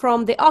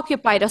 from the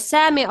occupied or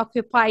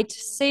semi-occupied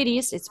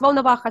cities. It's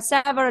Volnovakha,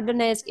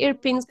 Severodonetsk,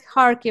 Irpinsk,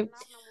 Kharkiv.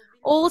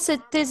 Also,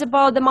 it is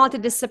about the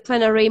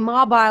multidisciplinary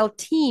mobile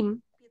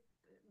team,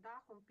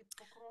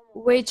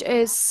 which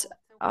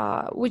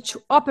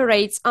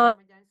operates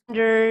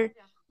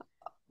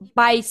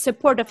by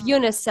support of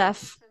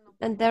UNICEF.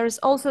 And there is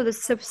also the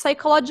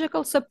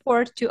psychological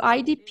support to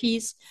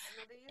IDPs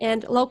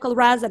and local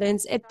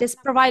residents. It is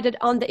provided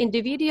on the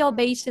individual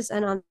basis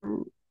and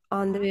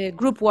on the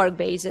group work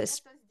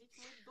basis.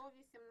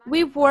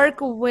 We work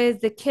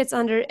with the kids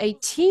under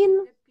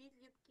 18.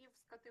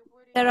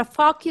 There are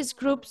focus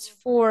groups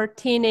for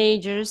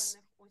teenagers,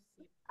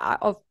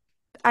 of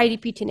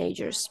IDP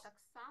teenagers.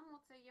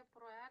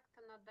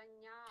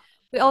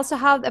 We also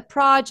have a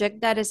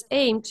project that is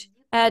aimed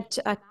at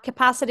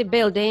capacity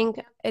building.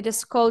 It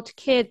is called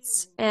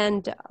Kids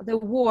and the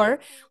War.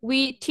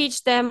 We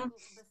teach them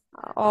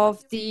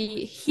of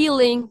the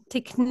healing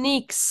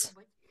techniques.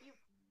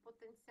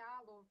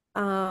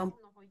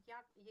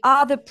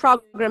 Other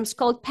programs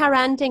called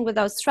Parenting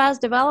Without Stress,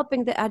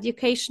 developing the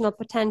educational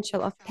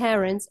potential of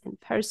parents and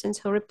persons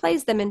who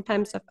replace them in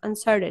times of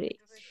uncertainty.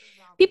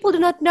 People do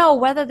not know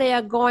whether they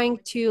are going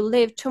to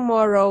live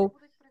tomorrow.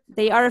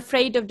 They are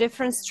afraid of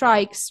different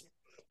strikes.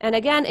 And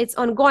again, it's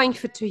ongoing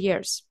for 2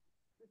 years.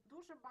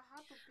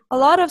 A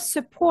lot of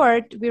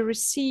support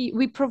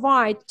we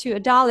provide to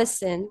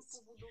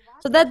adolescents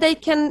so that they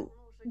can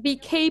be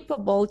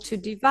capable to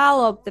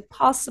develop the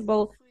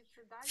possible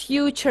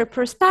future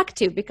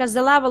perspective, because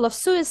the level of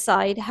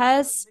suicide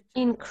has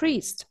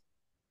increased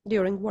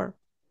during war.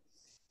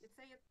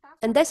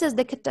 And this is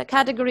the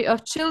category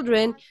of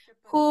children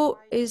who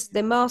is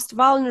the most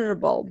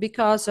vulnerable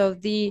because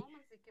of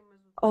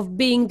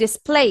being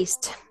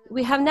displaced.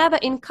 We have never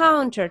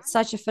encountered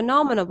such a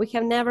phenomenon. We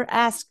have never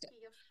asked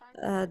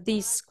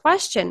this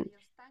question.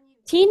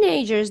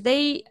 Teenagers,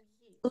 they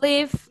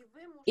live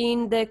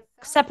in the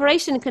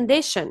separation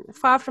condition,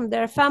 far from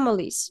their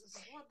families.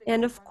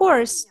 And of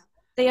course,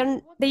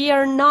 they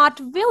are not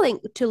willing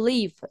to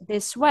live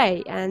this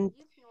way, and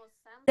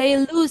they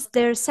lose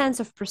their sense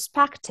of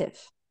perspective.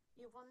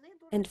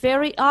 And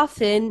very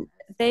often,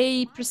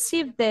 they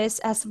perceive this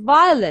as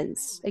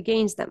violence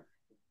against them.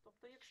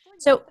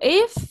 So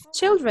if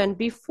children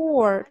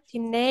before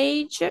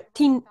teenage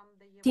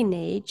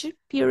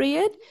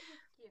period,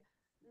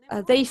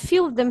 they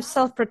feel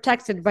themselves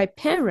protected by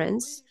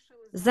parents,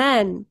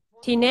 then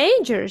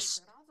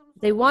teenagers,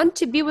 they want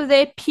to be with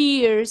their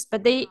peers,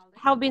 but they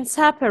have been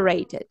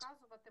separated.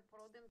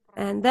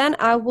 And then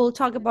I will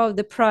talk about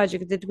the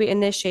project that we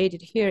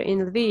initiated here in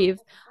Lviv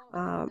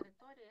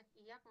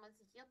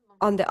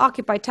on the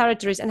occupied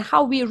territories and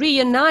how we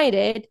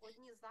reunited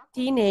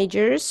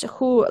teenagers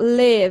who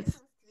live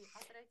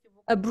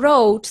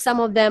abroad. Some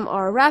of them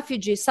are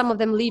refugees, some of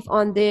them live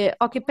on the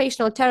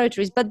occupational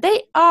territories, but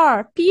they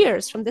are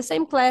peers from the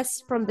same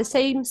class, from the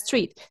same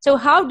street. So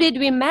how did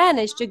we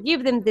manage to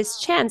give them this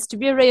chance to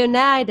be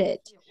reunited?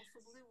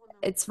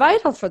 It's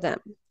vital for them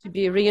to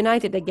be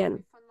reunited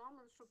again.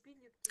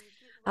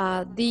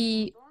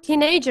 The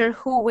teenagers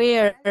who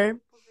were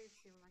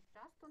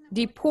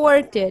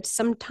deported,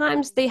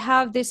 sometimes they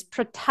have this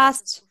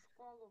protest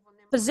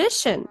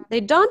position.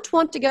 They don't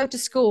want to go to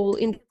school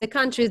in the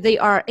country they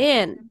are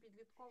in.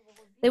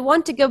 They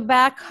want to go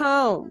back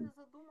home.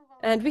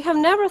 And we have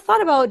never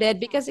thought about it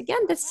because,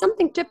 again, that's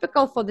something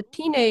typical for the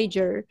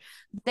teenager.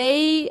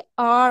 They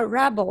are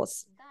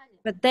rebels,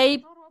 but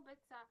they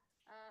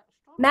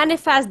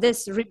manifest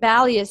this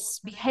rebellious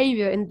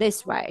behavior in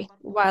this way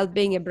while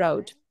being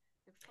abroad.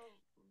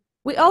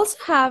 We also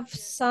have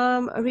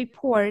some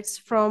reports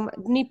from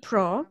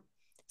Dnipro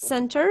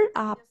Center.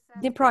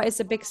 Dnipro is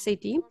a big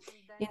city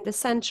in the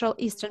central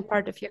eastern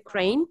part of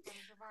Ukraine.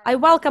 I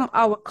welcome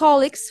our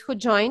colleagues who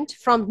joined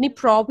from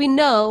Dnipro. We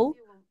know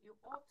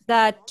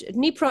that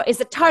Dnipro is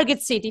a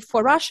target city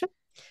for Russia.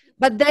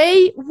 but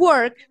they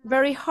work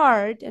very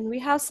hard, and we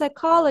have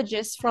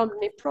psychologists from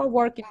Dnipro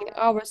working in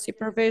our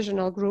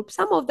supervisional group.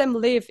 Some of them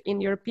live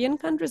in European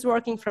countries,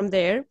 working from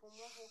there.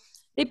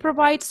 They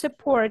provide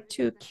support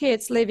to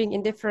kids living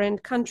in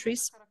different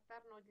countries.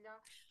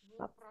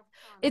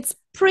 It's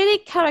pretty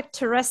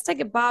characteristic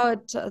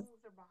about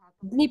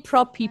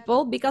Dnipro people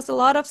because a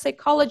lot of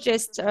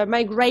psychologists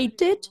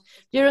migrated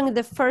during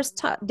the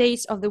first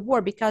days of the war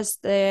because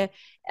the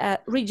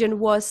region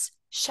was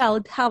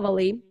shelled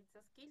heavily.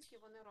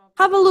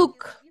 Have a look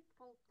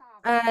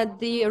at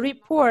the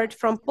report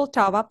from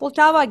Poltava.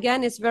 Poltava,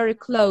 again, is very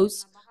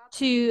close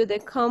to the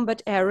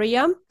combat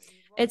area.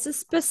 It's a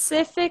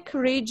specific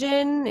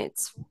region.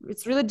 It's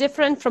really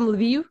different from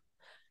Lviv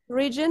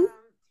region.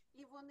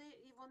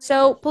 So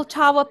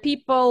Poltava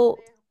people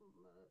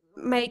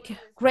make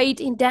great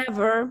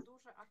endeavor.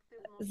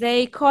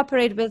 They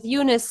cooperate with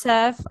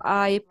UNICEF.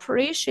 I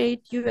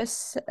appreciate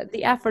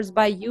the efforts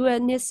by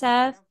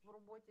UNICEF.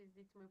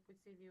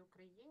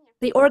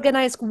 They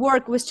organize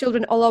work with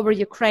children all over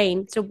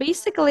Ukraine. So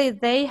basically,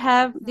 they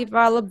have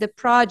developed the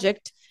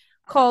project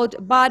called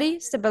Body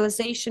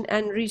Stabilization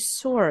and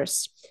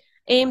Resource,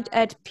 aimed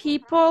at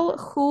people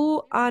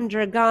who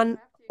undergone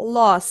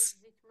loss.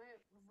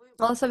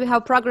 Also, we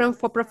have a program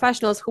for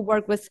professionals who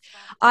work with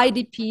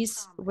IDPs,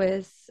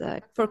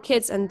 for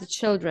kids and the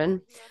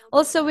children.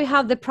 Also, we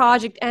have the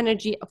project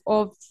Energy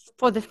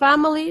for the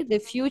family, the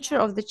future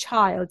of the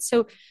child.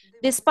 So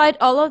despite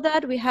all of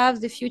that, we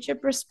have the future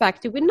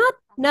perspective. We not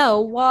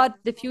know what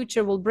the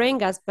future will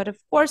bring us, but of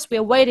course, we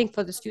are waiting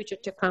for this future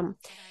to come.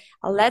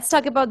 Let's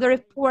talk about the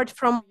report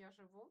from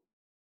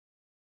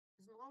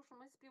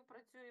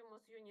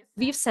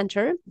Lviv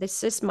Center.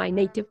 This is my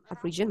native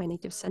region, my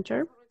native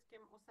center.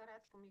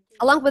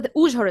 Along with the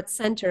Uzhhorod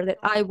Center that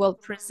I will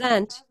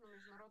present,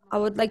 I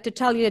would like to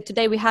tell you that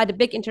today we had a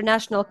big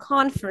international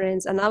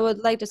conference, and I would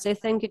like to say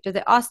thank you to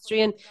the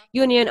Austrian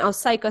Union of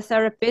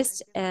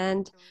Psychotherapists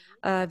and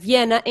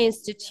Vienna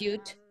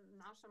Institute.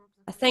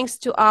 Thanks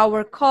to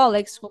our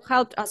colleagues who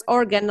helped us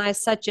organize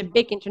such a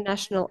big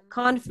international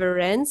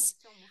conference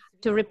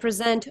to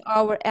represent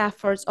our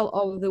efforts all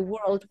over the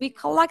world. We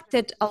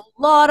collected a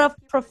lot of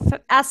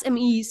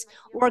SMEs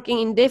working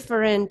in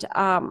different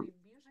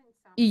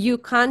EU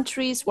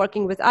countries,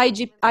 working with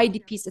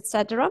IDPs,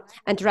 etc.,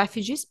 and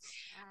refugees.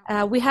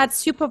 We had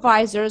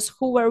supervisors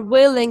who were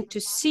willing to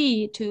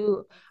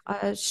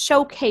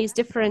showcase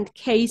different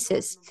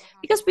cases,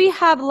 because we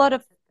have a lot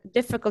of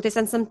difficulties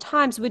and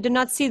sometimes we do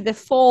not see the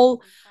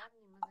full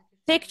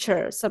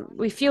picture. So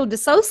we feel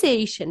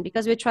dissociation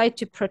because we try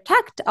to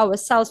protect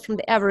ourselves from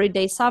the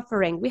everyday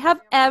suffering. We have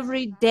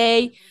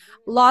everyday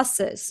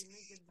losses.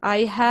 I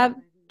have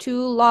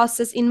 2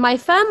 losses in my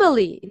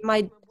family, in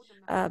my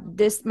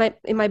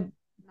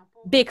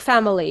big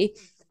family.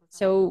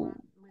 So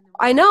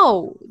I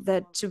know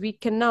that we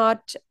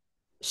cannot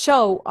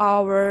show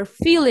our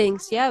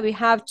feelings. Yeah, we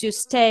have to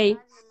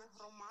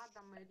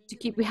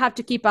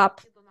keep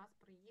up.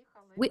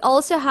 We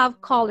also have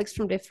colleagues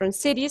from different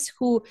cities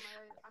who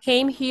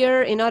came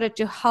here in order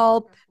to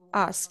help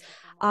us.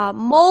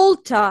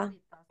 Malta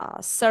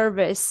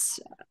service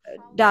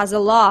does a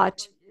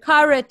lot.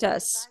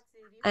 Caritas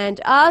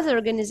and other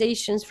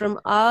organizations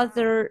from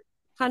other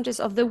countries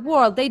of the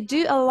world, they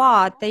do a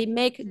lot. They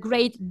make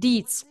great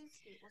deeds.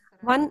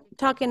 One,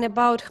 talking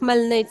about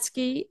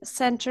Khmelnytsky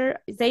Center,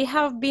 they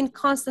have been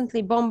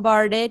constantly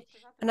bombarded.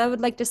 And I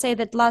would like to say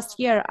that last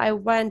year I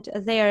went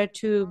there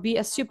to be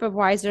a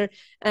supervisor,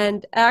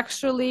 and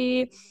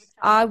actually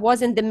I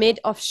was in the mid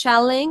of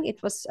shelling.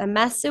 It was a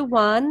massive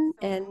one,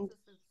 and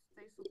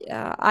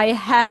I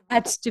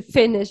had to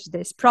finish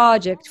this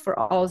project for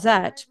all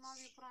that.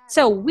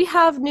 So we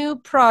have new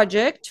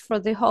project for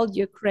the whole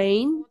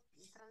Ukraine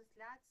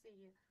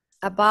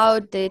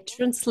about the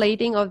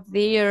translating of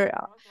their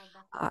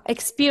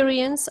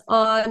experience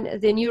on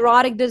the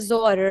neurotic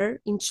disorder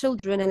in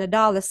children and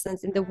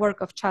adolescents in the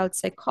work of child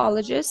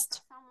psychologists.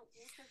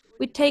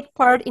 We take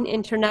part in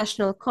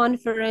international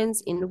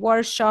conference, in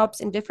workshops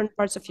in different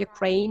parts of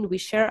Ukraine. We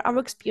share our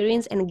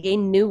experience and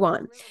gain new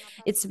one.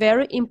 It's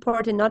very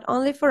important, not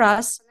only for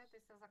us.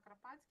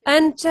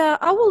 And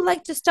I would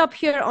like to stop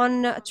here on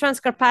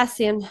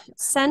Transcarpathian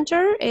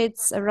Center.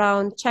 It's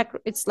around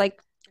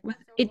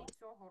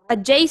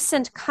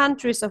adjacent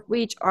countries of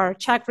which are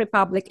Czech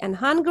Republic and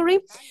Hungary.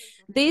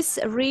 This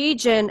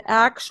region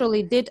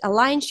actually did a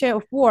lion's share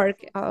of work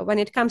when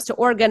it comes to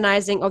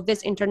organizing of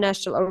this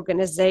international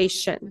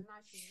organization.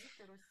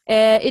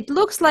 It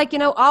looks like,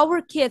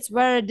 our kids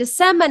were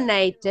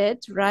disseminated,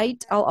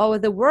 right, all over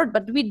the world,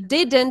 but we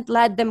didn't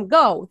let them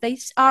go. They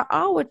are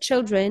our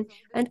children,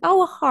 and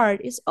our heart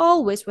is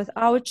always with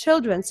our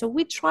children. So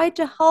we try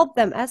to help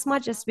them as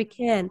much as we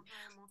can.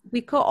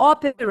 We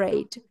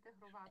cooperate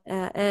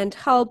and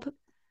help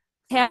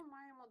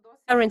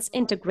parents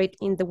integrate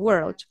in the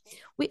world.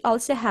 We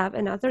also have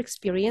another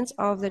experience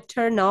of the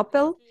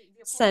Ternopil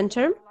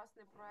Center.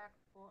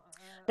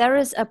 There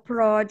is a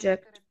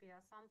project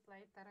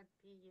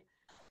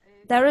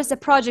There is a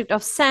project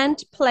of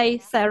sand play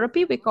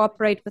therapy. We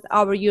cooperate with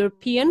our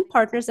European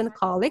partners and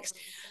colleagues.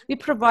 We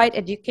provide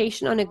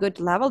education on a good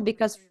level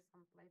because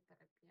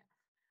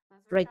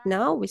right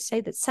now we say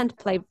that sand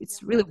play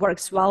really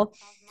works well.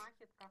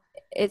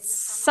 It's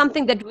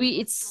something that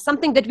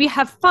we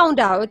have found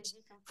out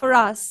for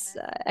us.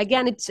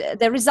 Again,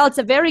 the results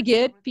are very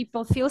good.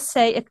 People feel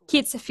safe,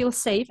 kids feel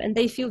safe, and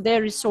they feel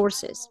their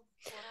resources.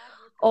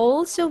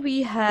 Also,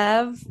 we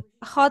have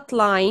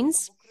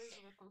hotlines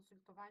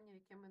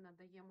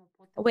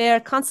where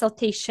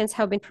consultations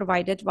have been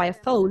provided via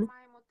phone.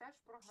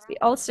 We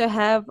also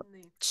have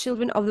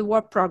Children of the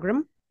War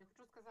program.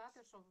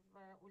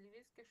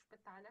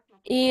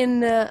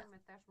 In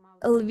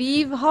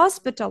Lviv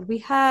hospital, we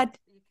had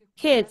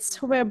kids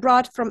who were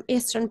brought from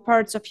eastern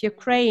parts of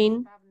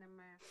Ukraine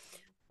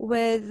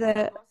with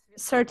a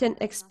certain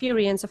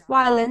experience of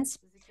violence,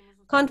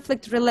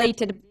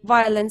 conflict-related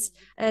violence,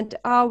 and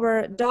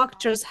our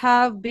doctors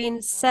have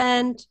been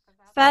sent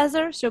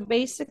further. So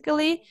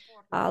basically,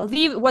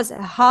 Lviv was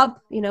a hub,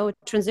 a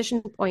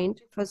transition point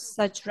for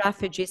such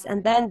refugees.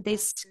 And then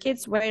these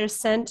kids were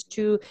sent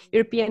to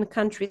European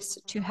countries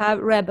to have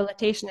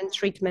rehabilitation and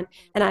treatment.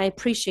 And I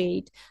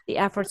appreciate the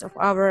efforts of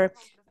our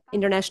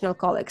international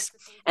colleagues.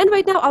 And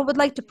right now, I would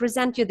like to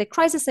present you the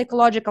Crisis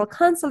Psychological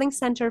Counseling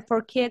Center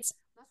for Kids.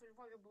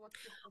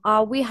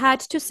 We had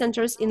two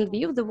centers in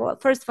Lviv. The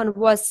first one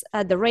was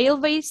at the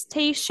railway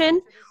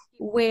station,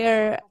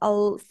 where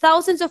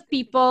thousands of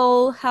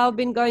people have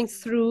been going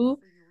through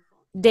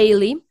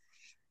daily.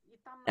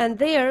 And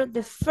there,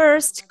 the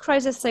first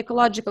crisis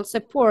psychological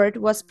support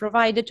was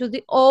provided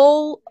to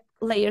all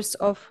layers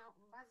of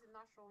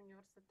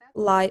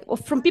life,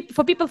 for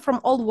people from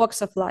all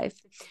walks of life.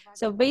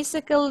 So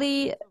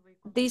basically,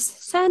 this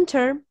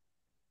center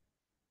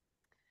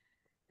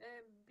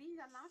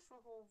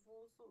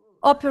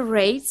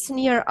operates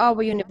near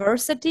our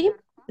university.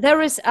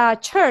 There is a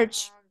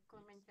church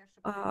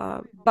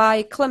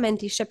by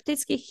Clementy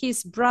Sheptytsky,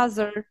 his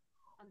brother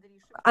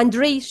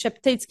Andrei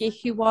Sheptytsky.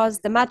 He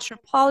was the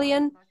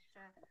Metropolitan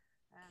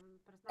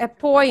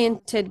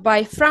appointed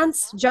by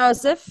Franz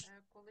Joseph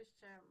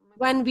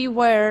when we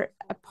were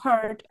a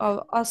part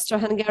of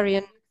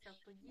Austro-Hungarian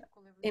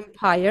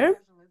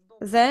Empire.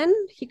 Then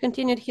he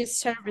continued his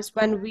service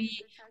when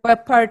we were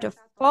part of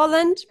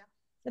Poland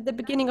at the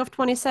beginning of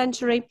 20th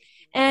century.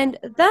 And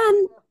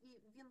then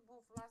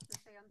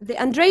the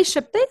Andrei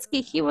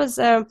Sheptytsky, he was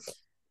a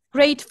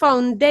great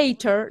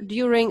founder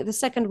during the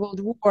Second World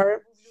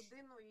War.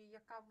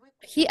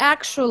 He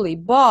actually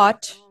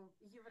bought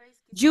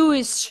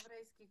Jewish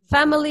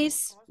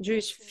families,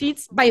 Jewish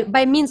feeds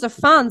by means of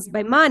funds,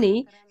 by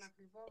money,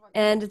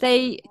 and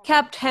they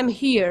kept him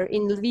here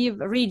in Lviv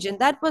region.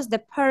 That was the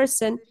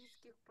person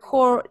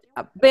who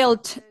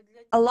built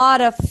a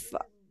lot of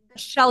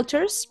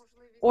shelters,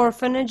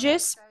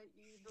 orphanages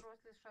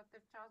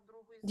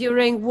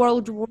during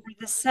World War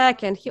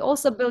II. He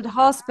also built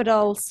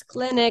hospitals,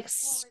 clinics,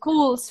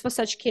 schools for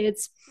such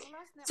kids.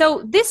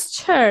 So this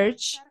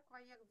church,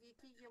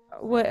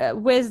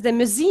 with the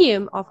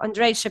museum of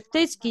Andrei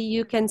Sheptytsky,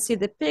 you can see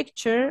the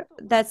picture,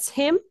 that's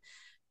him.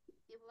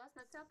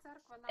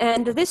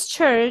 And this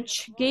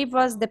church gave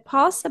us the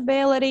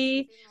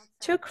possibility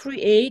to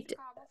create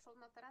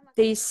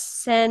this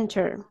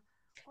center.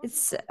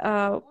 It's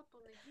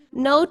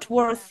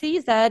noteworthy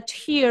that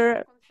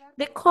here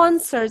the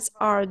concerts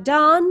are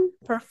done,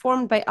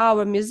 performed by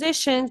our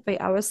musicians, by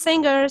our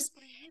singers,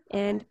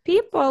 and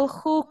people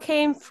who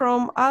came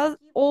from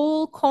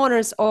all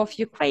corners of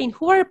Ukraine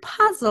who were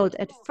puzzled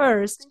at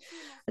first.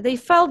 They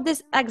felt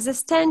this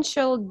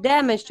existential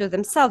damage to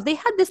themselves. They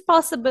had this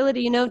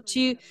possibility,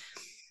 to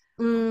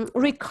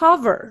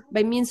recover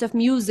by means of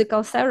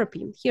musical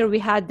therapy. Here we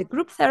had the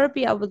group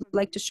therapy. I would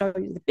like to show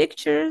you the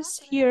pictures.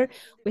 Here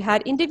we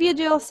had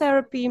individual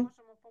therapy.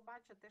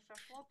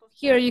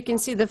 Here you can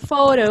see the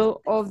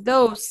photo of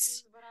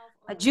those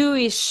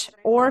Jewish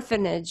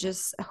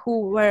orphanages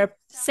who were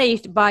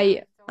saved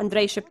by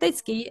Andrei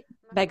Sheptytsky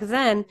back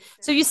then.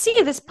 So you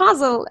see this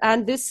puzzle,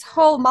 and this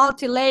whole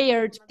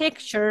multi-layered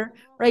picture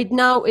right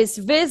now is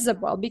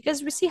visible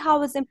because we see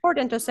how it's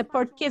important to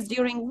support kids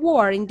during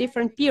war in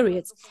different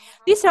periods.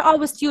 These are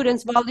our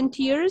students,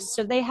 volunteers,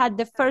 so they had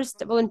the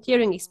first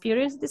volunteering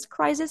experience at this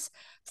crisis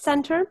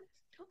center.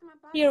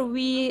 Here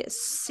we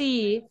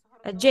see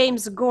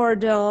James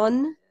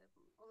Gordon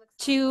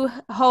to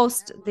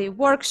host the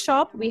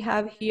workshop. We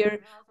have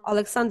here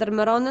Alexander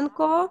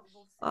Mironenko.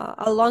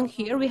 Along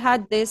here, we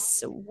had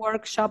this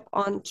workshop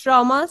on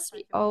traumas.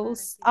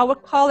 Our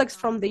colleagues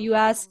from the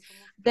US,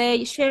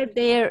 they shared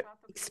their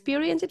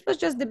experience. It was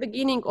just the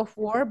beginning of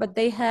war, but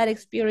they had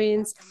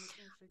experience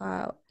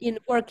in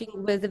working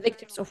with the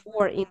victims of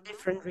war in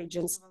different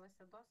regions.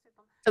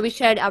 So we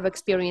shared our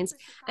experience.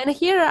 And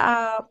here,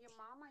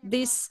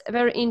 this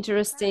very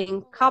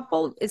interesting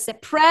couple is a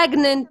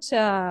pregnant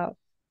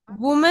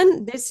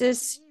woman. This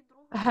is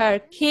her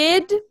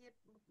kid.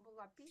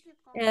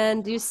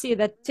 And you see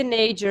that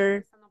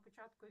teenager,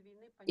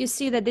 you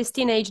see that this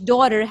teenage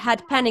daughter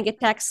had panic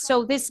attacks.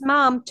 So this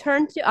mom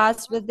turned to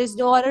us with this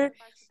daughter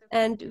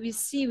And we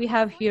see we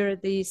have here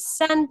the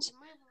send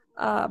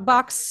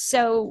box.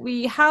 So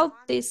we help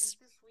this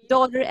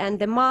daughter and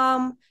the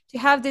mom to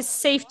have this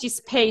safety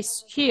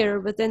space here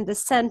within the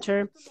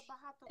center.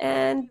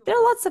 And there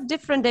are lots of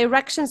different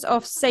directions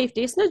of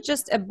safety. It's not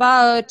just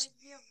about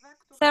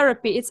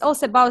therapy, it's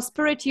also about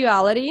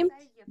spirituality,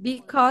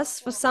 because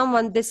for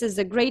someone this is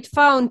a great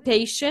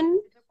foundation,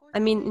 I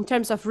mean, in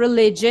terms of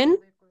religion.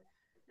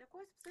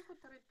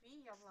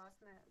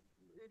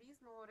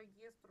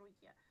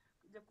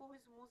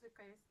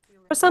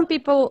 For some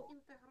people,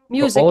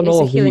 music All in is a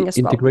all, healing we as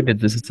well. integrated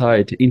the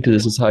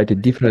society,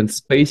 different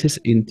spaces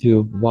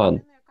into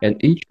one.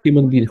 And each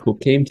human being who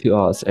came to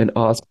us and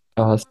asked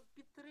us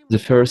the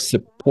first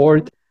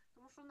support,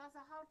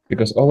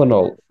 because all in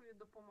all,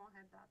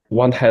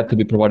 one had to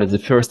be provided the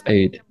first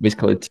aid,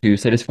 basically to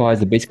satisfy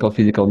the basic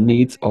physical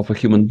needs of a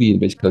human being,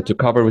 basically to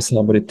cover with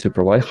somebody, to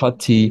provide hot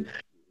tea,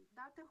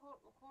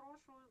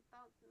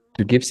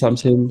 to give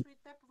something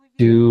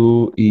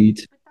to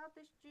eat,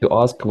 to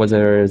ask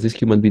whether this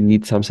human being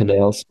needs something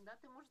else,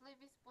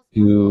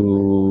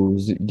 to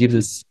give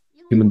this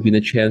human being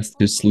a chance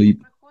to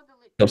sleep.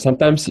 So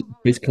sometimes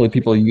basically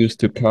people used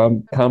to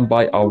come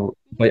by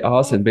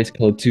us and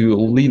basically to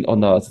lean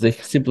on us. They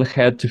simply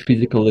had to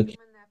physically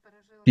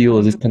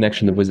feel this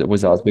connection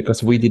with us,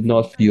 because we did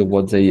not feel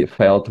what they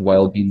felt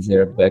while being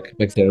there back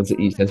there in the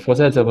East. And for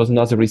that, there was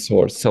another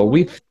resource. So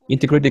we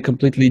integrated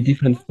completely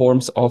different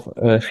forms of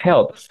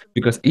help,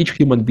 because each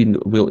human being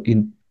will,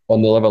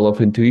 on the level of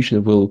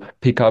intuition, will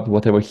pick up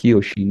whatever he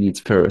or she needs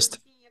first.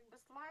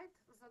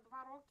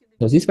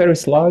 So this very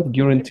slide,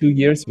 during 2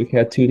 years, we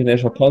had 2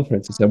 international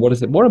conferences. And what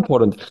is more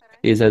important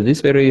is that this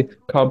very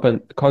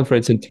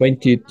conference in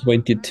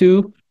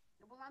 2022,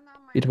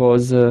 it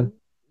was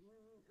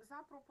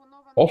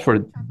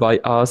offered by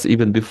us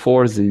even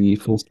before the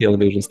full-scale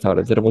invasion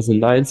started. That was the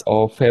 9th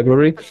of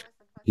February.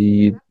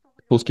 The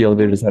full-scale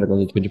invasion started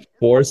on the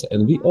 24th,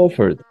 and we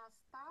offered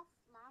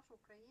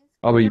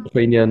our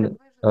Ukrainian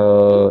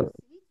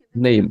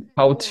name,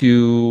 how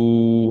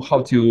to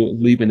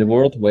live in a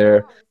world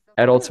where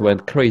adults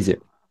went crazy.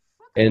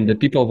 And the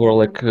people were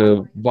like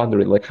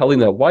wondering, like,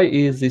 Halyna, why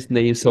is this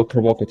name so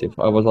provocative?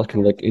 I was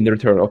asking, like, in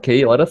return,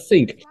 okay, let us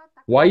think.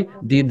 Why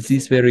did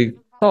this very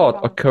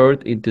thought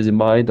occurred into the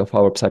mind of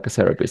our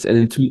psychotherapist? And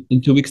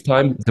in 2 weeks'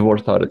 time, the war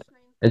started.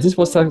 And this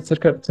was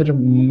such a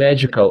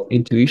magical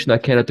intuition I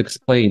cannot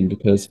explain,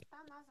 because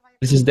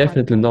this is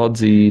definitely not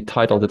the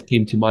title that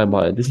came to my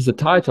mind. This is a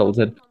title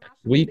that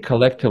we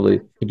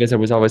collectively, together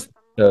with our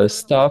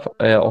staff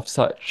of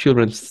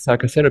children's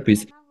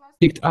psychotherapists,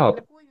 picked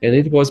up. And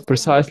it was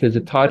precisely the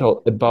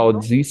title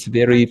about this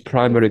very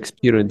primary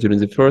experience during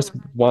the first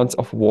months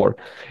of war.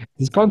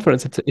 This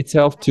conference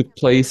itself took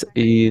place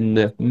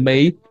in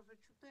May,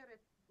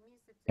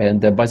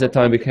 and by that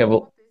time we have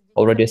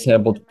already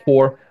assembled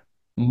 4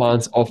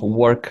 months of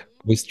work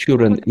with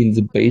children in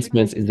the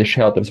basements, in the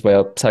shelters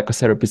where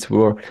psychotherapists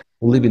were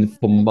living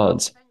for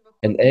months.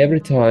 And every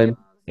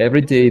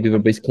day, we were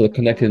basically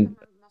connecting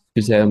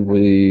to them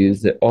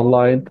with the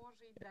online,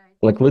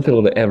 like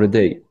literally every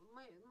day.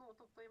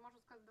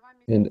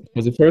 And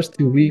for the first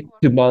 2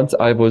 months,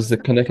 I was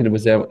connecting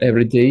with them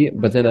every day,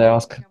 but then I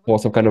asked for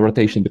some kind of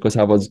rotation because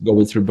I was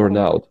going through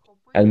burnout.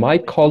 And my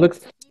colleagues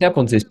stepped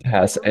on this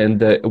path,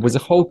 and with the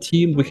whole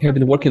team, we have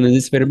been working in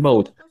this very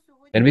mode.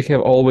 And we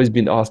have always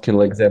been asking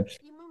like them,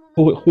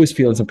 who is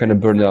feeling some kind of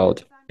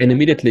burnout? And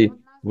immediately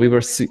we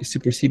were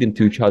superseding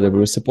to each other, we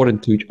were supporting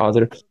to each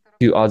other,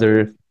 to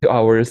our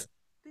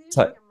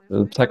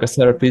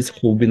psychotherapists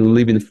who've been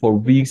living for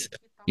weeks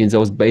in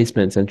those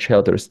basements and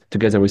shelters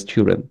together with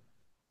children.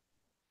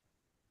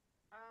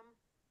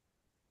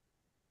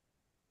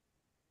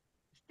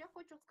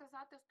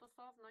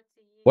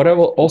 What I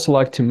would also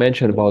like to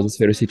mention about this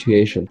very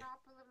situation,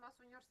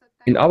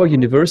 in our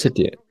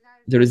university,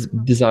 there is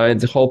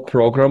designed the whole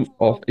program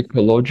of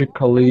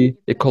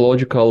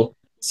ecological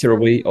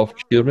survey of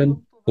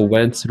children who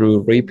went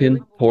through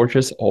raping,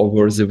 tortures, or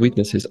were the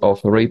witnesses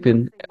of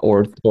raping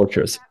or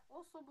tortures.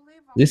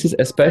 This is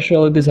a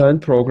specially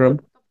designed program,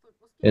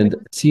 and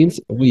since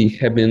we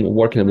have been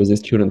working with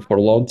these children for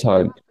a long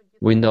time,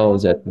 we know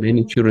that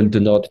many children do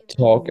not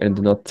talk and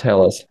do not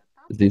tell us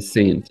these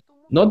things.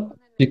 Not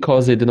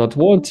because they do not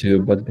want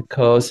to, but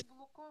because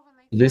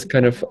this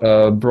kind of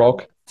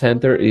Brock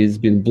center is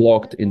being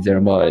blocked in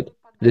their mind.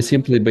 They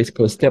simply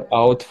basically step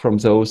out from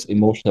those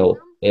emotional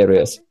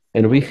areas.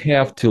 And we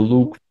have to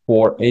look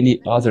for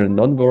any other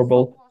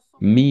nonverbal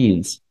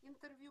means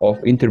of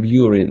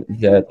interviewing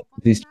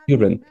these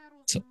children,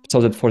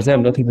 so that for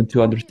them not even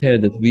to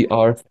understand that we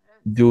are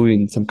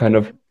doing some kind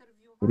of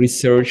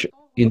research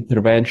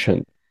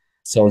intervention,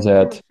 so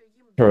that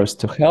first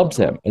to help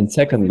them, and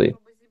secondly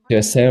to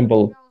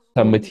assemble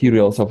some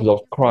materials of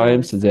those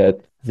crimes that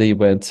they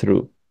went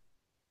through.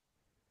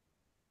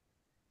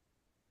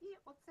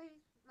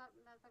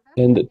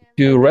 And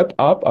to wrap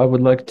up, I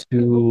would like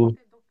to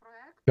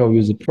show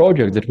you the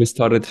project that we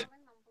started.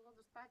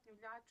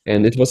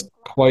 And it was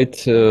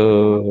quite,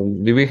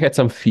 we had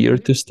some fear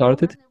to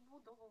start it.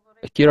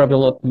 Here I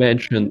will not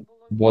mention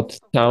what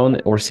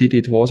town or city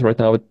it was. Right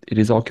now it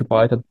is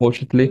occupied,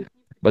 unfortunately,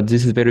 but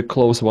this is very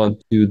close one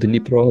to the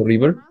Dnipro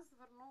River.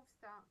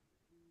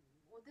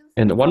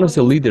 And one of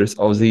the leaders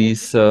of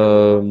these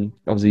towns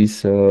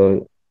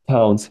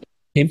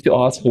came to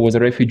us, who was a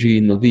refugee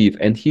in Lviv,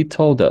 and he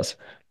told us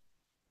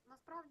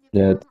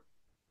that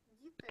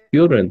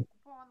children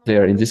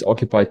there in this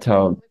occupied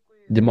town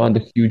demand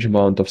a huge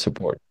amount of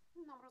support.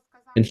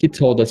 And he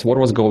told us what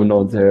was going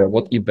on there,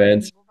 what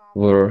events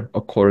were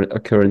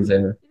occurring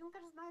there.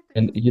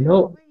 And you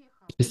know,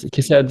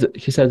 he said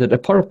that a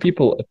part of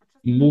people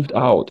moved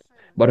out,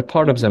 but a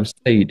part of them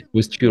stayed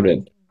with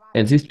children.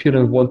 And these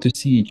children want to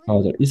see each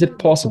other. Is it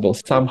possible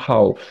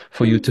somehow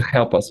for you to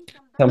help us,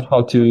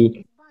 somehow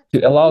to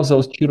allow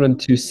those children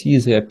to see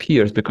their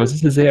peers, because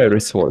this is their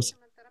resource?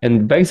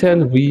 And back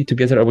then, we,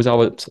 together with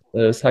our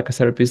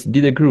psychotherapists,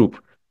 did a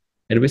group,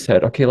 and we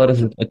said, okay, let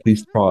us at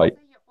least try.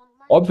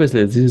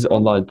 Obviously, this is an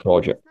online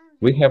project.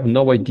 We have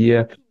no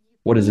idea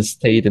what is the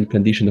state and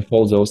condition of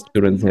all those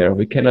children there.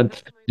 We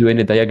cannot do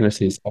any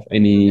diagnosis of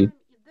any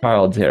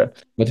child there,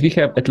 but we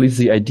have at least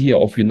the idea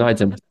of unite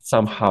them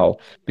somehow,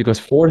 because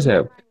for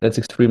them, that's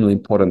extremely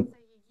important.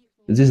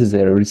 This is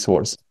their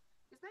resource.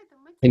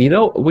 And you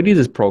know, we did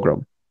this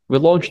program. We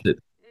launched it.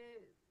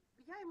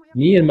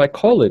 Me and my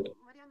colleague,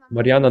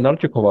 Mariana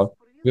Narchikova,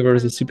 we were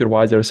the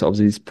supervisors of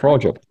this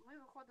project.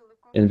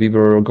 And we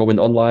were going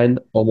online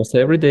almost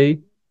every day.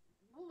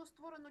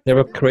 There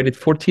were created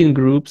 14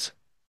 groups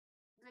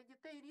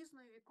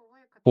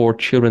for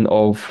children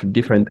of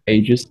different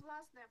ages,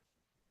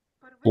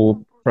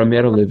 who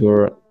primarily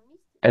were,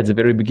 at the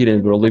very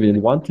beginning, were living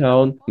in one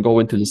town,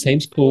 going to the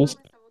same schools,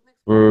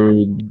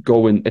 were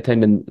going,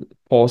 attending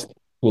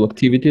post-school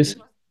activities.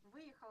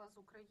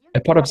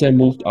 A part of them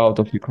moved out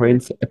of Ukraine,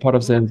 a part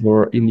of them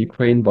were in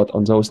Ukraine, but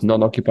on those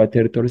non-occupied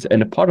territories,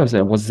 and a part of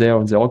them was there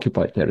on the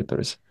occupied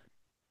territories.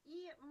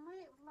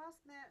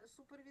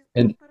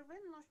 And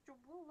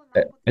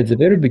at the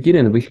very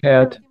beginning, we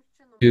had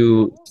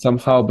to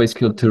somehow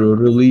basically to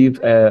relieve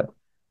an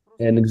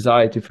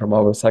anxiety from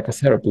our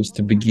psychotherapists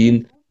to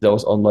begin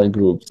those online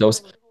groups,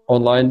 those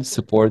online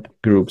support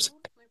groups.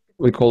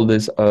 We call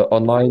this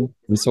online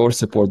resource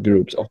support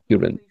groups of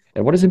children.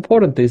 And what is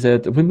important is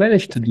that we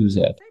managed to do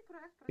that.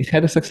 It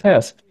had a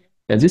success.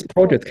 And this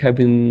project had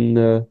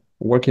been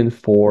working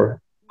for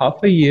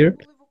half a year.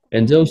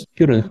 And those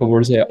children who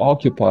were there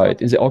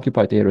occupied, in the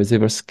occupied areas, they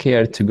were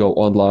scared to go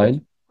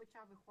online,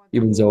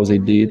 even though they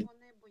did,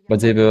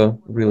 but they were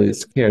really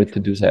scared to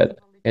do that.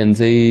 And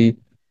they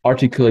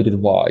articulated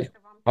why.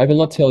 I will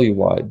not tell you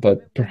why,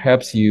 but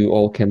perhaps you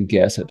all can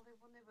guess it.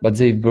 But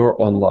they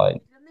were online.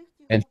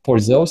 And for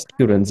those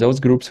children, those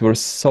groups were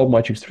so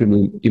much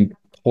extremely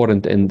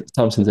important and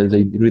something that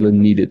they really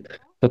needed.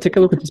 So take a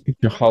look at this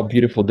picture, how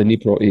beautiful the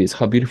Dnipro is,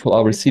 how beautiful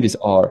our cities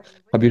are,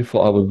 how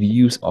beautiful our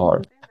views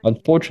are.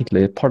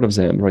 Unfortunately, part of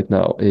them right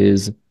now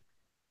is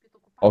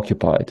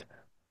occupied.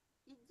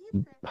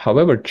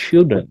 However,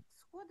 children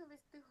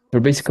were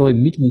basically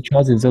meeting each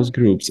other in those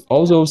groups.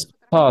 All those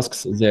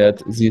tasks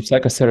that the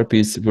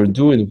psychotherapists were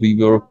doing, we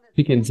were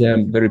picking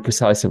them very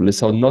precisely,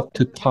 so not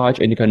to touch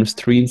any kind of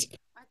strings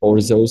or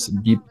those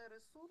deep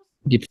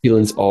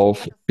feelings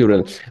of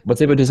children, but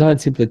they were designed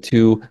simply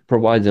to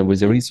provide them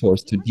with a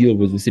resource to deal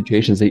with the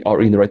situations they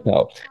are in right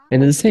now.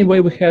 And in the same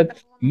way, we had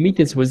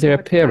meetings with their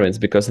parents,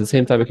 because at the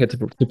same time we had to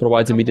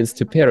provide the meetings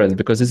to parents,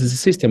 because this is a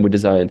system we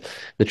designed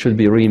that should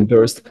be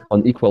reimbursed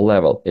on equal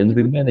level, and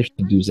we managed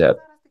to do that.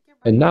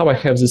 And now I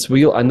have this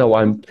wheel. I know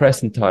I'm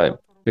pressing time,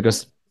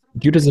 because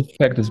due to the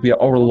fact that we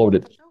are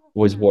overloaded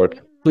with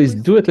work, please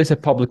do at least a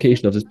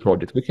publication of this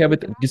project. We have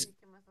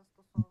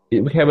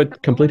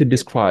it completely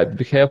described.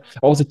 We have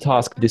all the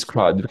tasks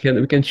described.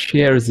 We can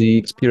share the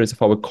experience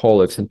of our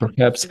colleagues, and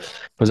perhaps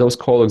for those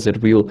colleagues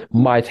that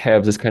might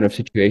have this kind of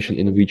situation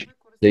in which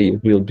they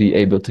will be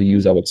able to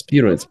use our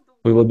experience,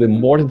 we will be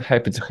more than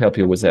happy to help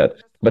you with that.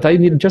 But I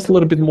need just a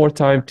little bit more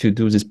time to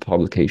do this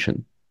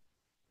publication.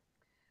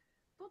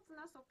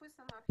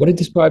 What is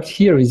described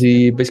here is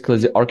basically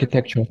the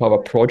architecture of our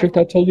project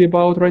I told you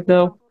about right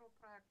now.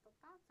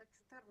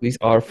 These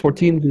are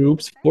 14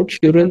 groups for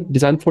children,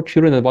 designed for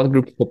children, and one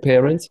group for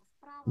parents.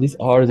 These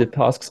are the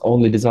tasks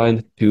only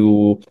designed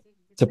to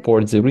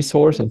support the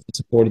resource and to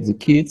support the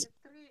kids.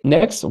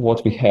 Next,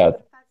 what we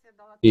had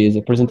is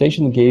a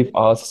presentation gave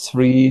us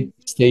 3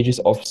 stages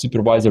of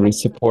supervisory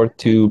support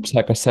to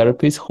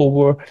psychotherapists who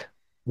were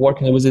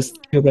working with these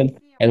children,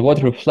 and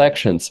what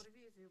reflections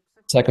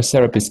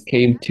psychotherapists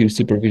came to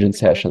supervision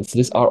sessions.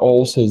 These are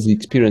also the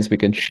experience we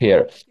can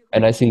share.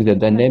 And I think the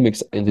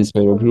dynamics in these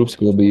various groups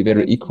will be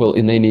very equal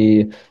in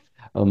any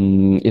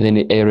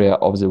area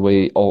of the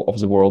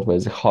world where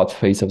the hot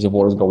phase of the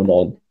war is going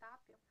on.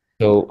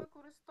 So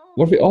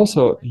what we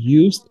also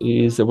used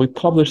is we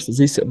published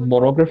these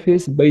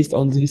monographies based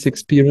on this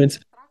experience,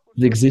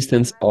 the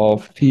existence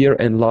of fear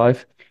and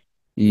life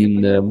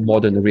in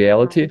modern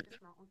reality,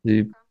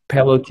 the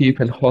palliative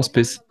and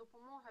hospice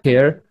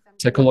care,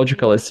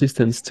 psychological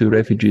assistance to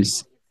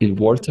refugees in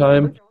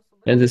wartime,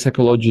 and the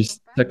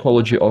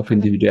psychology of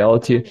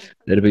individuality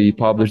that we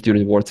published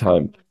during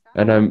wartime.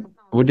 And I'm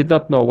we did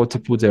not know what to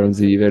put there on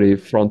the very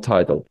front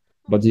title,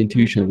 but the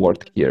intuition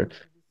worked here.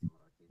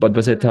 But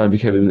by that time, we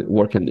have been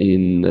working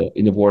in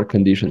the war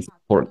conditions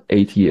for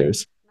 8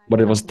 years,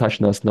 but it was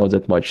touching us not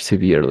that much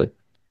severely.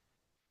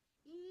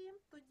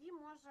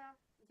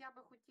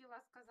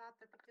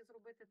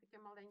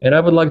 And I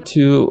would like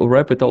to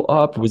wrap it all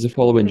up with the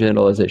following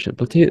generalization.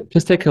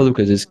 Please take a look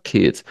at these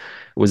kids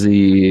with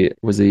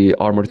the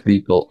armored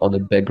vehicle on the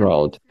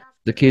background.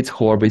 The kids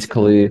who are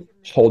basically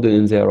holding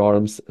in their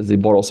arms the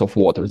bottles of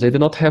water. They do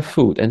not have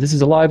food, and this is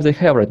the life they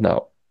have right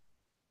now.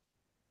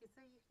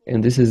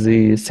 And this is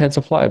the sense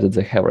of life that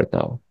they have right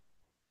now.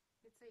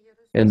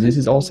 And this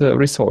is also a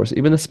resource,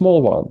 even a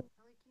small one,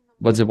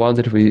 but the one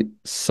that we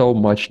so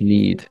much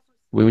need.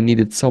 We need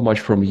it so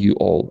much from you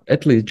all,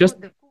 at least just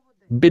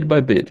bit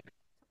by bit.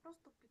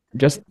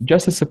 Just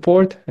a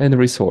support and a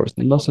resource,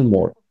 nothing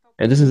more.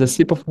 And this is a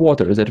sip of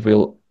water that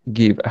will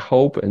give a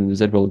hope and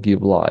that will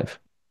give life.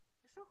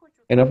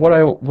 And what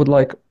I would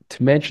like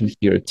to mention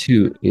here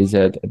too is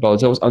that about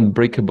those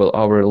unbreakable,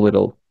 our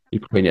little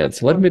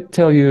Ukrainians. Let me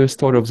tell you a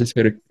story of this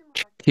very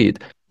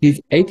kid.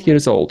 He's 8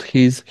 years old.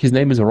 His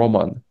name is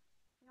Roman.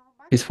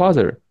 His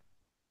father,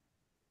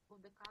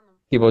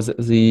 he was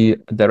the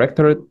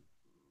director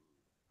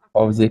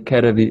of the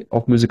Academy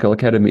of Musical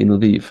Academy in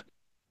Lviv.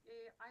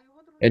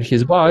 And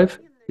his wife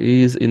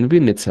is in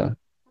Vinnytsia.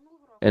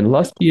 And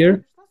last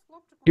year,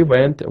 he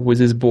went with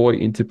his boy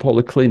into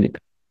polyclinic,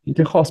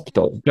 into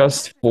hospital,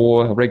 just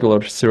for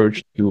regular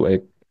search to a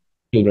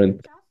children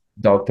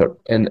doctor.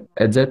 And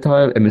at that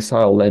time, a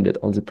missile landed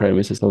on the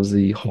premises of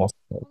the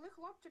hospital.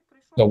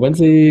 So when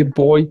the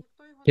boy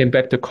came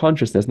back to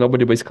consciousness,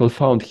 nobody basically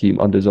found him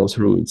under those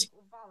ruins.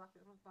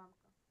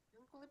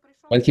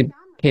 When he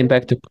came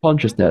back to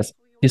consciousness,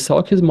 he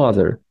saw his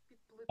mother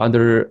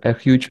under a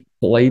huge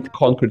plate,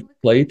 concrete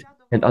plate,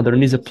 and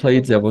underneath the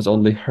plate there was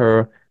only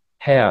her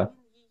hair.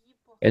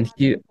 And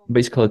he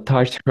basically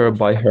touched her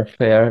by her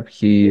hair.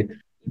 He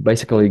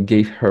basically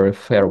gave her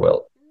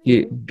farewell.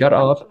 He got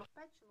up,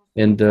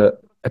 and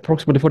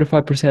approximately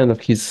 45% of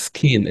his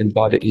skin and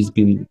body is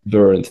being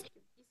burned.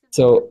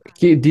 So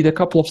he did a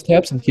couple of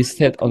steps and he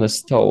sat on a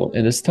stone,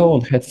 and the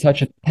stone had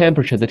such a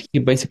temperature that he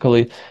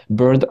basically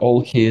burned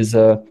all his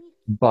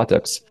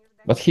buttocks.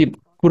 But he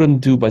couldn't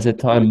do by that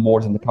time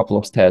more than a couple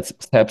of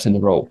steps in a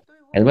row.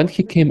 And when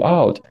he came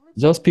out,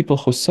 those people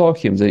who saw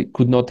him, they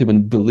could not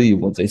even believe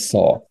what they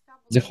saw.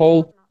 The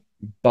whole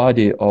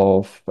body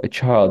of a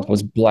child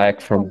was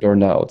black from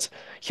burnouts.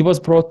 He was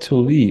brought to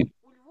Lviv,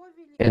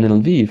 and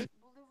in Lviv,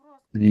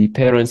 the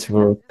parents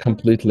were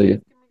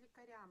completely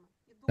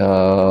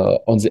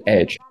on the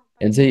edge,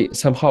 and they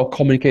somehow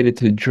communicated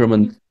to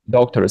German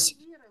doctors,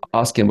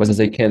 asking whether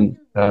they can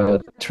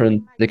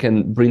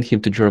bring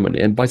him to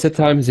Germany. And by that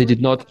time, they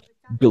did not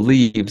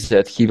believe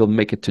that he will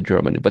make it to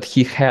Germany, but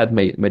he had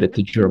made it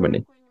to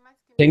Germany,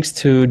 thanks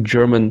to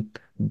German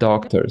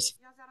doctors.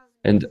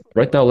 And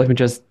right now, let me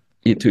just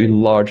to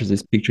enlarge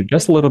this picture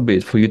just a little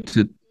bit for you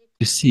to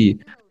see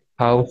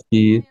how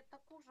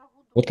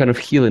what kind of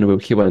healing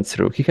he went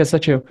through. He has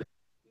such a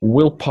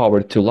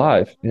willpower to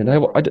life, and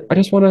I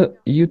just want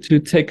you to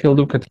take a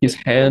look at his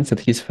hands,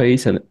 at his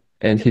face,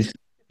 and his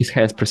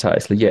hands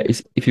precisely. Yeah,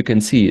 if you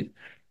can see it.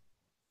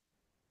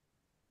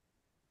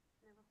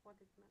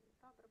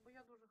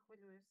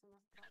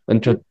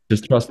 And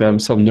just trust me, I'm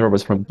so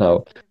nervous from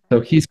now. So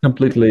his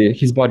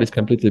body is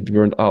completely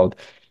burned out.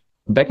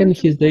 Back in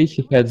his day,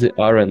 he had the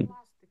iron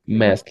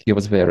mask he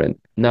was wearing.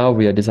 Now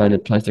we are designing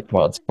plastic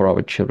ones for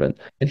our children.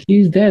 And he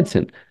is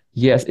dancing.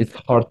 Yes, it's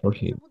hard for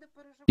him.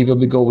 He will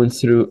be going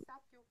through,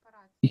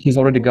 he's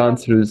already gone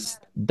through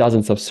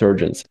dozens of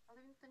surgeons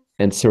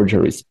and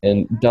surgeries,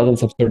 and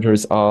dozens of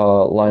surgeries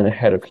are lying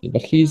ahead of him.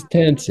 But he's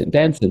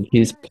dancing.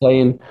 He's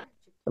playing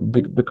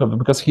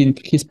because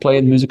he's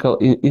playing musical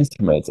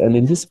instruments. And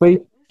in this way,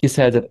 he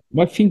said that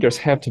my fingers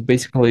have to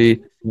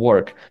basically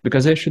work,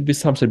 because there should be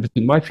something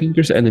between my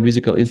fingers and the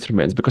musical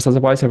instruments, because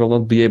otherwise I will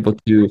not be able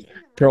to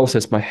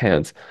process my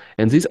hands.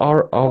 And these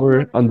are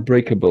our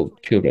unbreakable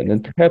children.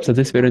 And perhaps at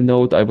this very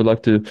note, I would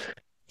like to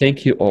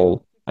thank you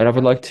all. And I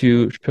would like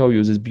to show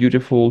you these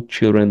beautiful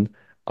children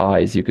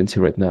eyes you can see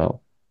right now.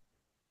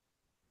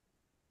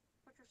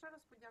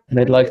 And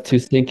I'd like to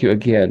thank you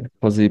again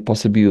for the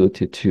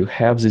possibility to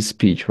have this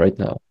speech right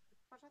now.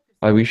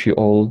 I wish you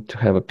all to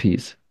have a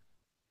peace.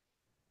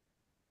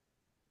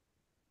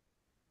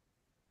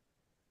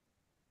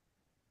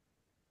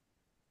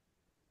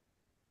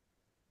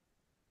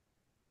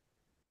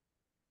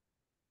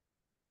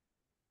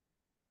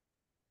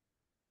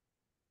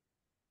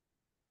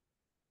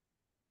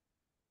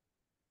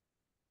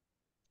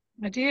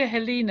 My dear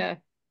Halyna,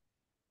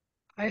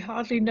 I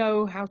hardly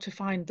know how to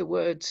find the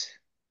words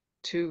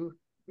to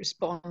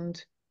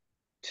respond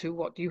to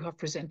what you have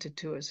presented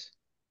to us.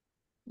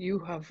 You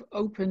have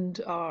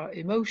opened our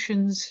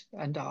emotions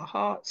and our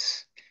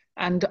hearts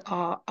and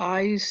our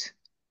eyes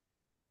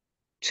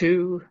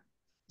to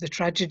the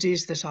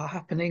tragedies that are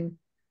happening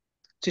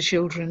to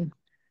children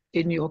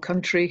in your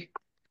country.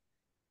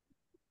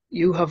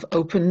 You have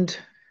opened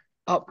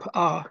up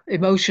our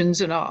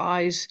emotions and our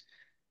eyes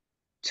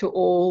to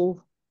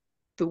all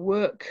the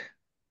work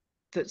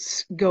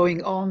that's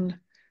going on,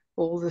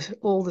 all the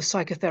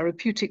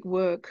psychotherapeutic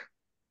work,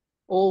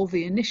 all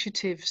the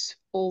initiatives,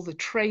 all the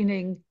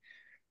training,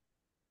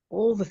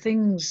 all the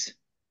things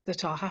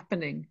that are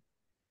happening.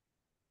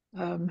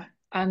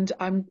 And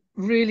I'm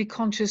really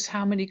conscious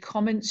how many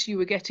comments you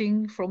were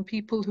getting from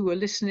people who are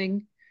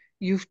listening.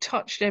 You've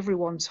touched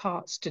everyone's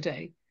hearts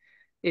today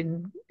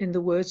in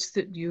the words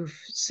that you've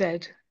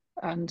said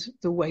and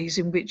the ways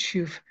in which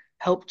you've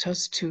helped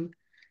us to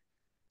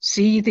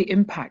see the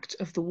impact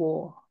of the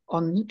war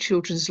on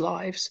children's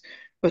lives,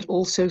 but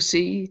also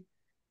see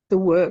the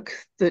work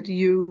that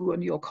you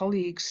and your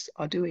colleagues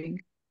are doing.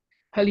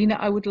 Halyna,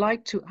 I would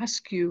like to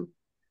ask you,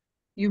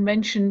 you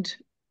mentioned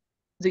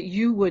that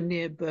you were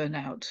near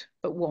burnout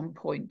at one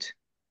point.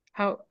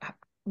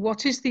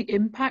 What is the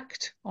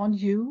impact on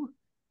you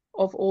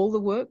of all the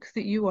work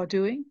that you are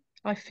doing?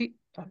 I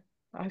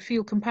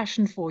feel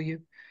compassion for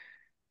you.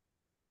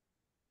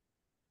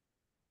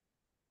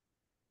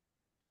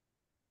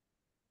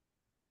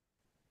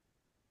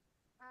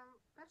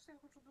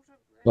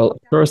 Well,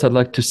 first, I'd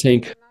like to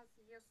thank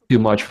you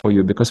much for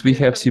you, because we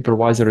have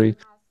supervisory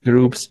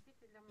groups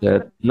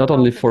that not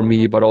only for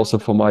me but also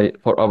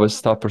for our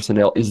staff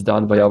personnel is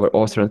done by our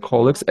Austrian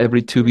colleagues.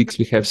 Every 2 weeks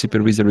we have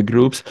supervisory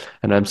groups,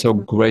 and I'm so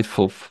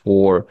grateful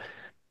for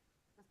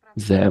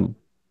them.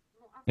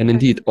 And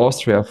indeed,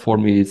 Austria for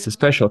me is a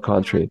special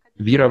country.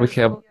 Vera, we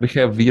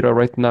have Vera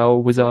right now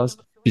with us.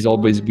 She's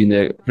always been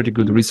a pretty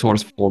good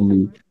resource for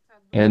me.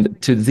 And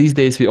to these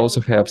days we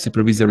also have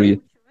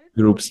supervisory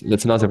groups.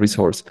 That's another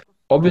resource.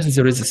 Obviously,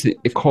 there is this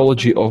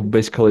ecology of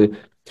basically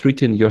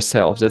treating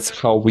yourself. That's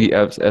how we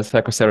as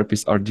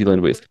psychotherapists are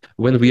dealing with.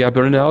 When we are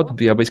burning out,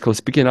 we are basically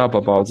speaking up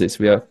about this.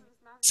 We are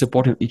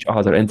supporting each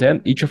other. And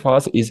then each of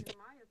us is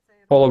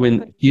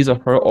following his or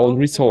her own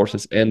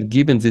resources and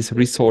giving these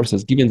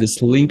resources, giving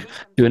this link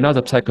to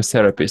another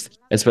psychotherapist,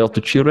 as well to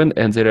children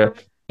and their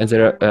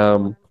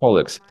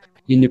colleagues.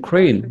 In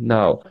Ukraine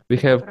now, we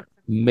have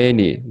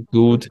many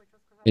good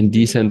and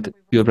decent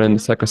children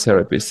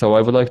psychotherapists. So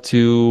I would like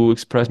to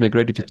express my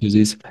gratitude to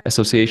this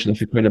Association of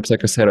Ukrainian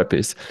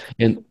Psychotherapists.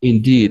 And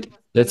indeed,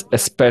 that's a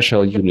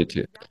special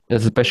unity,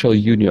 that's a special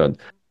union.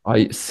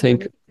 I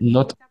think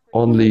not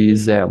only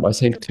them, I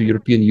think to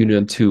European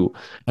Union too.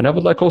 And I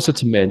would like also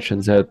to mention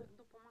that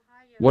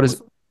what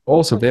is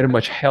also very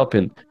much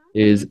helping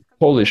is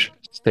Polish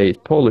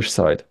state, Polish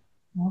side.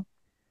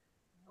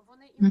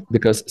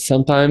 Because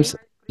sometimes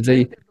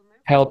they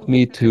help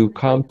me to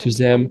come to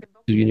them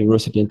to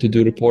university and to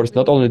do reports,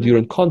 not only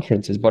during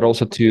conferences, but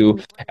also to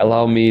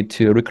allow me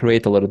to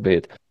recreate a little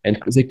bit.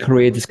 And they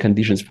create these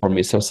conditions for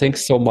me. So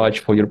thanks so much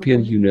for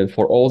European Union,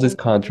 for all these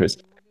countries.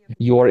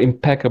 You are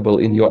impeccable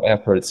in your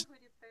efforts.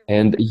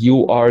 And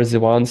you are the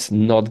ones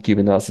not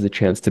giving us the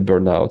chance to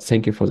burn out.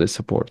 Thank you for this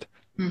support.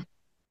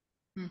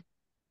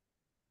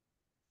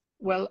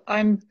 Well,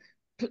 I'm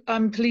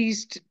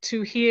pleased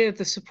to hear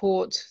the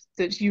support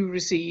that you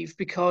receive,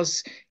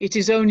 because it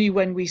is only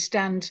when we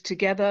stand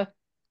together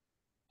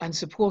and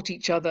support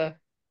each other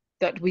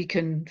that we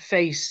can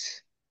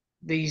face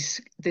this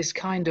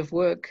kind of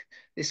work,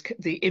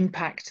 the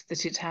impact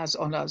that it has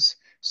on us.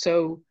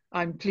 So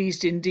I'm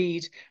pleased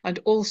indeed. And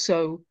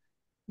also,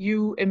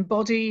 you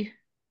embody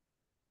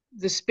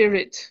the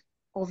spirit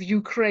of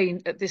Ukraine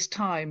at this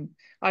time.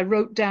 I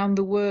wrote down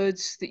the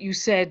words that you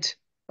said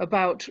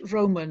about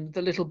Roman,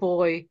 the little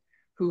boy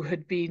who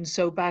had been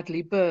so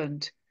badly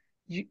burned.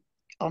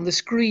 On the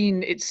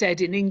screen, it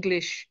said in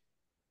English,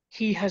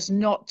 "He has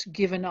not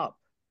given up,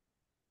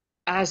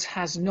 as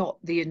has not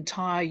the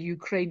entire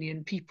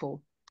Ukrainian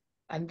people."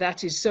 And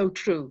that is so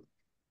true.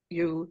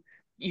 You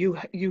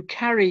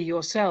carry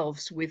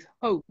yourselves with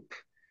hope,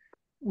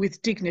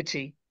 with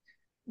dignity,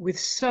 with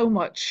so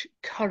much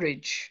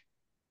courage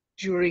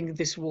during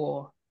this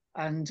war.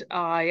 And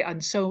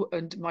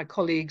and my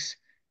colleagues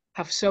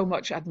have so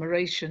much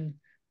admiration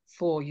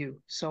for you.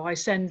 So I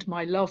send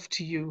my love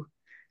to you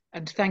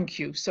and thank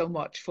you so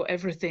much for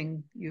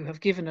everything you have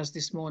given us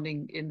this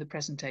morning in the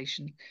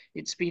presentation.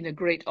 It's been a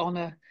great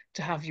honor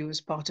to have you as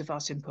part of our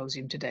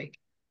symposium today.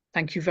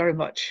 Thank you very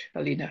much,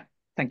 Halyna.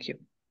 Thank you.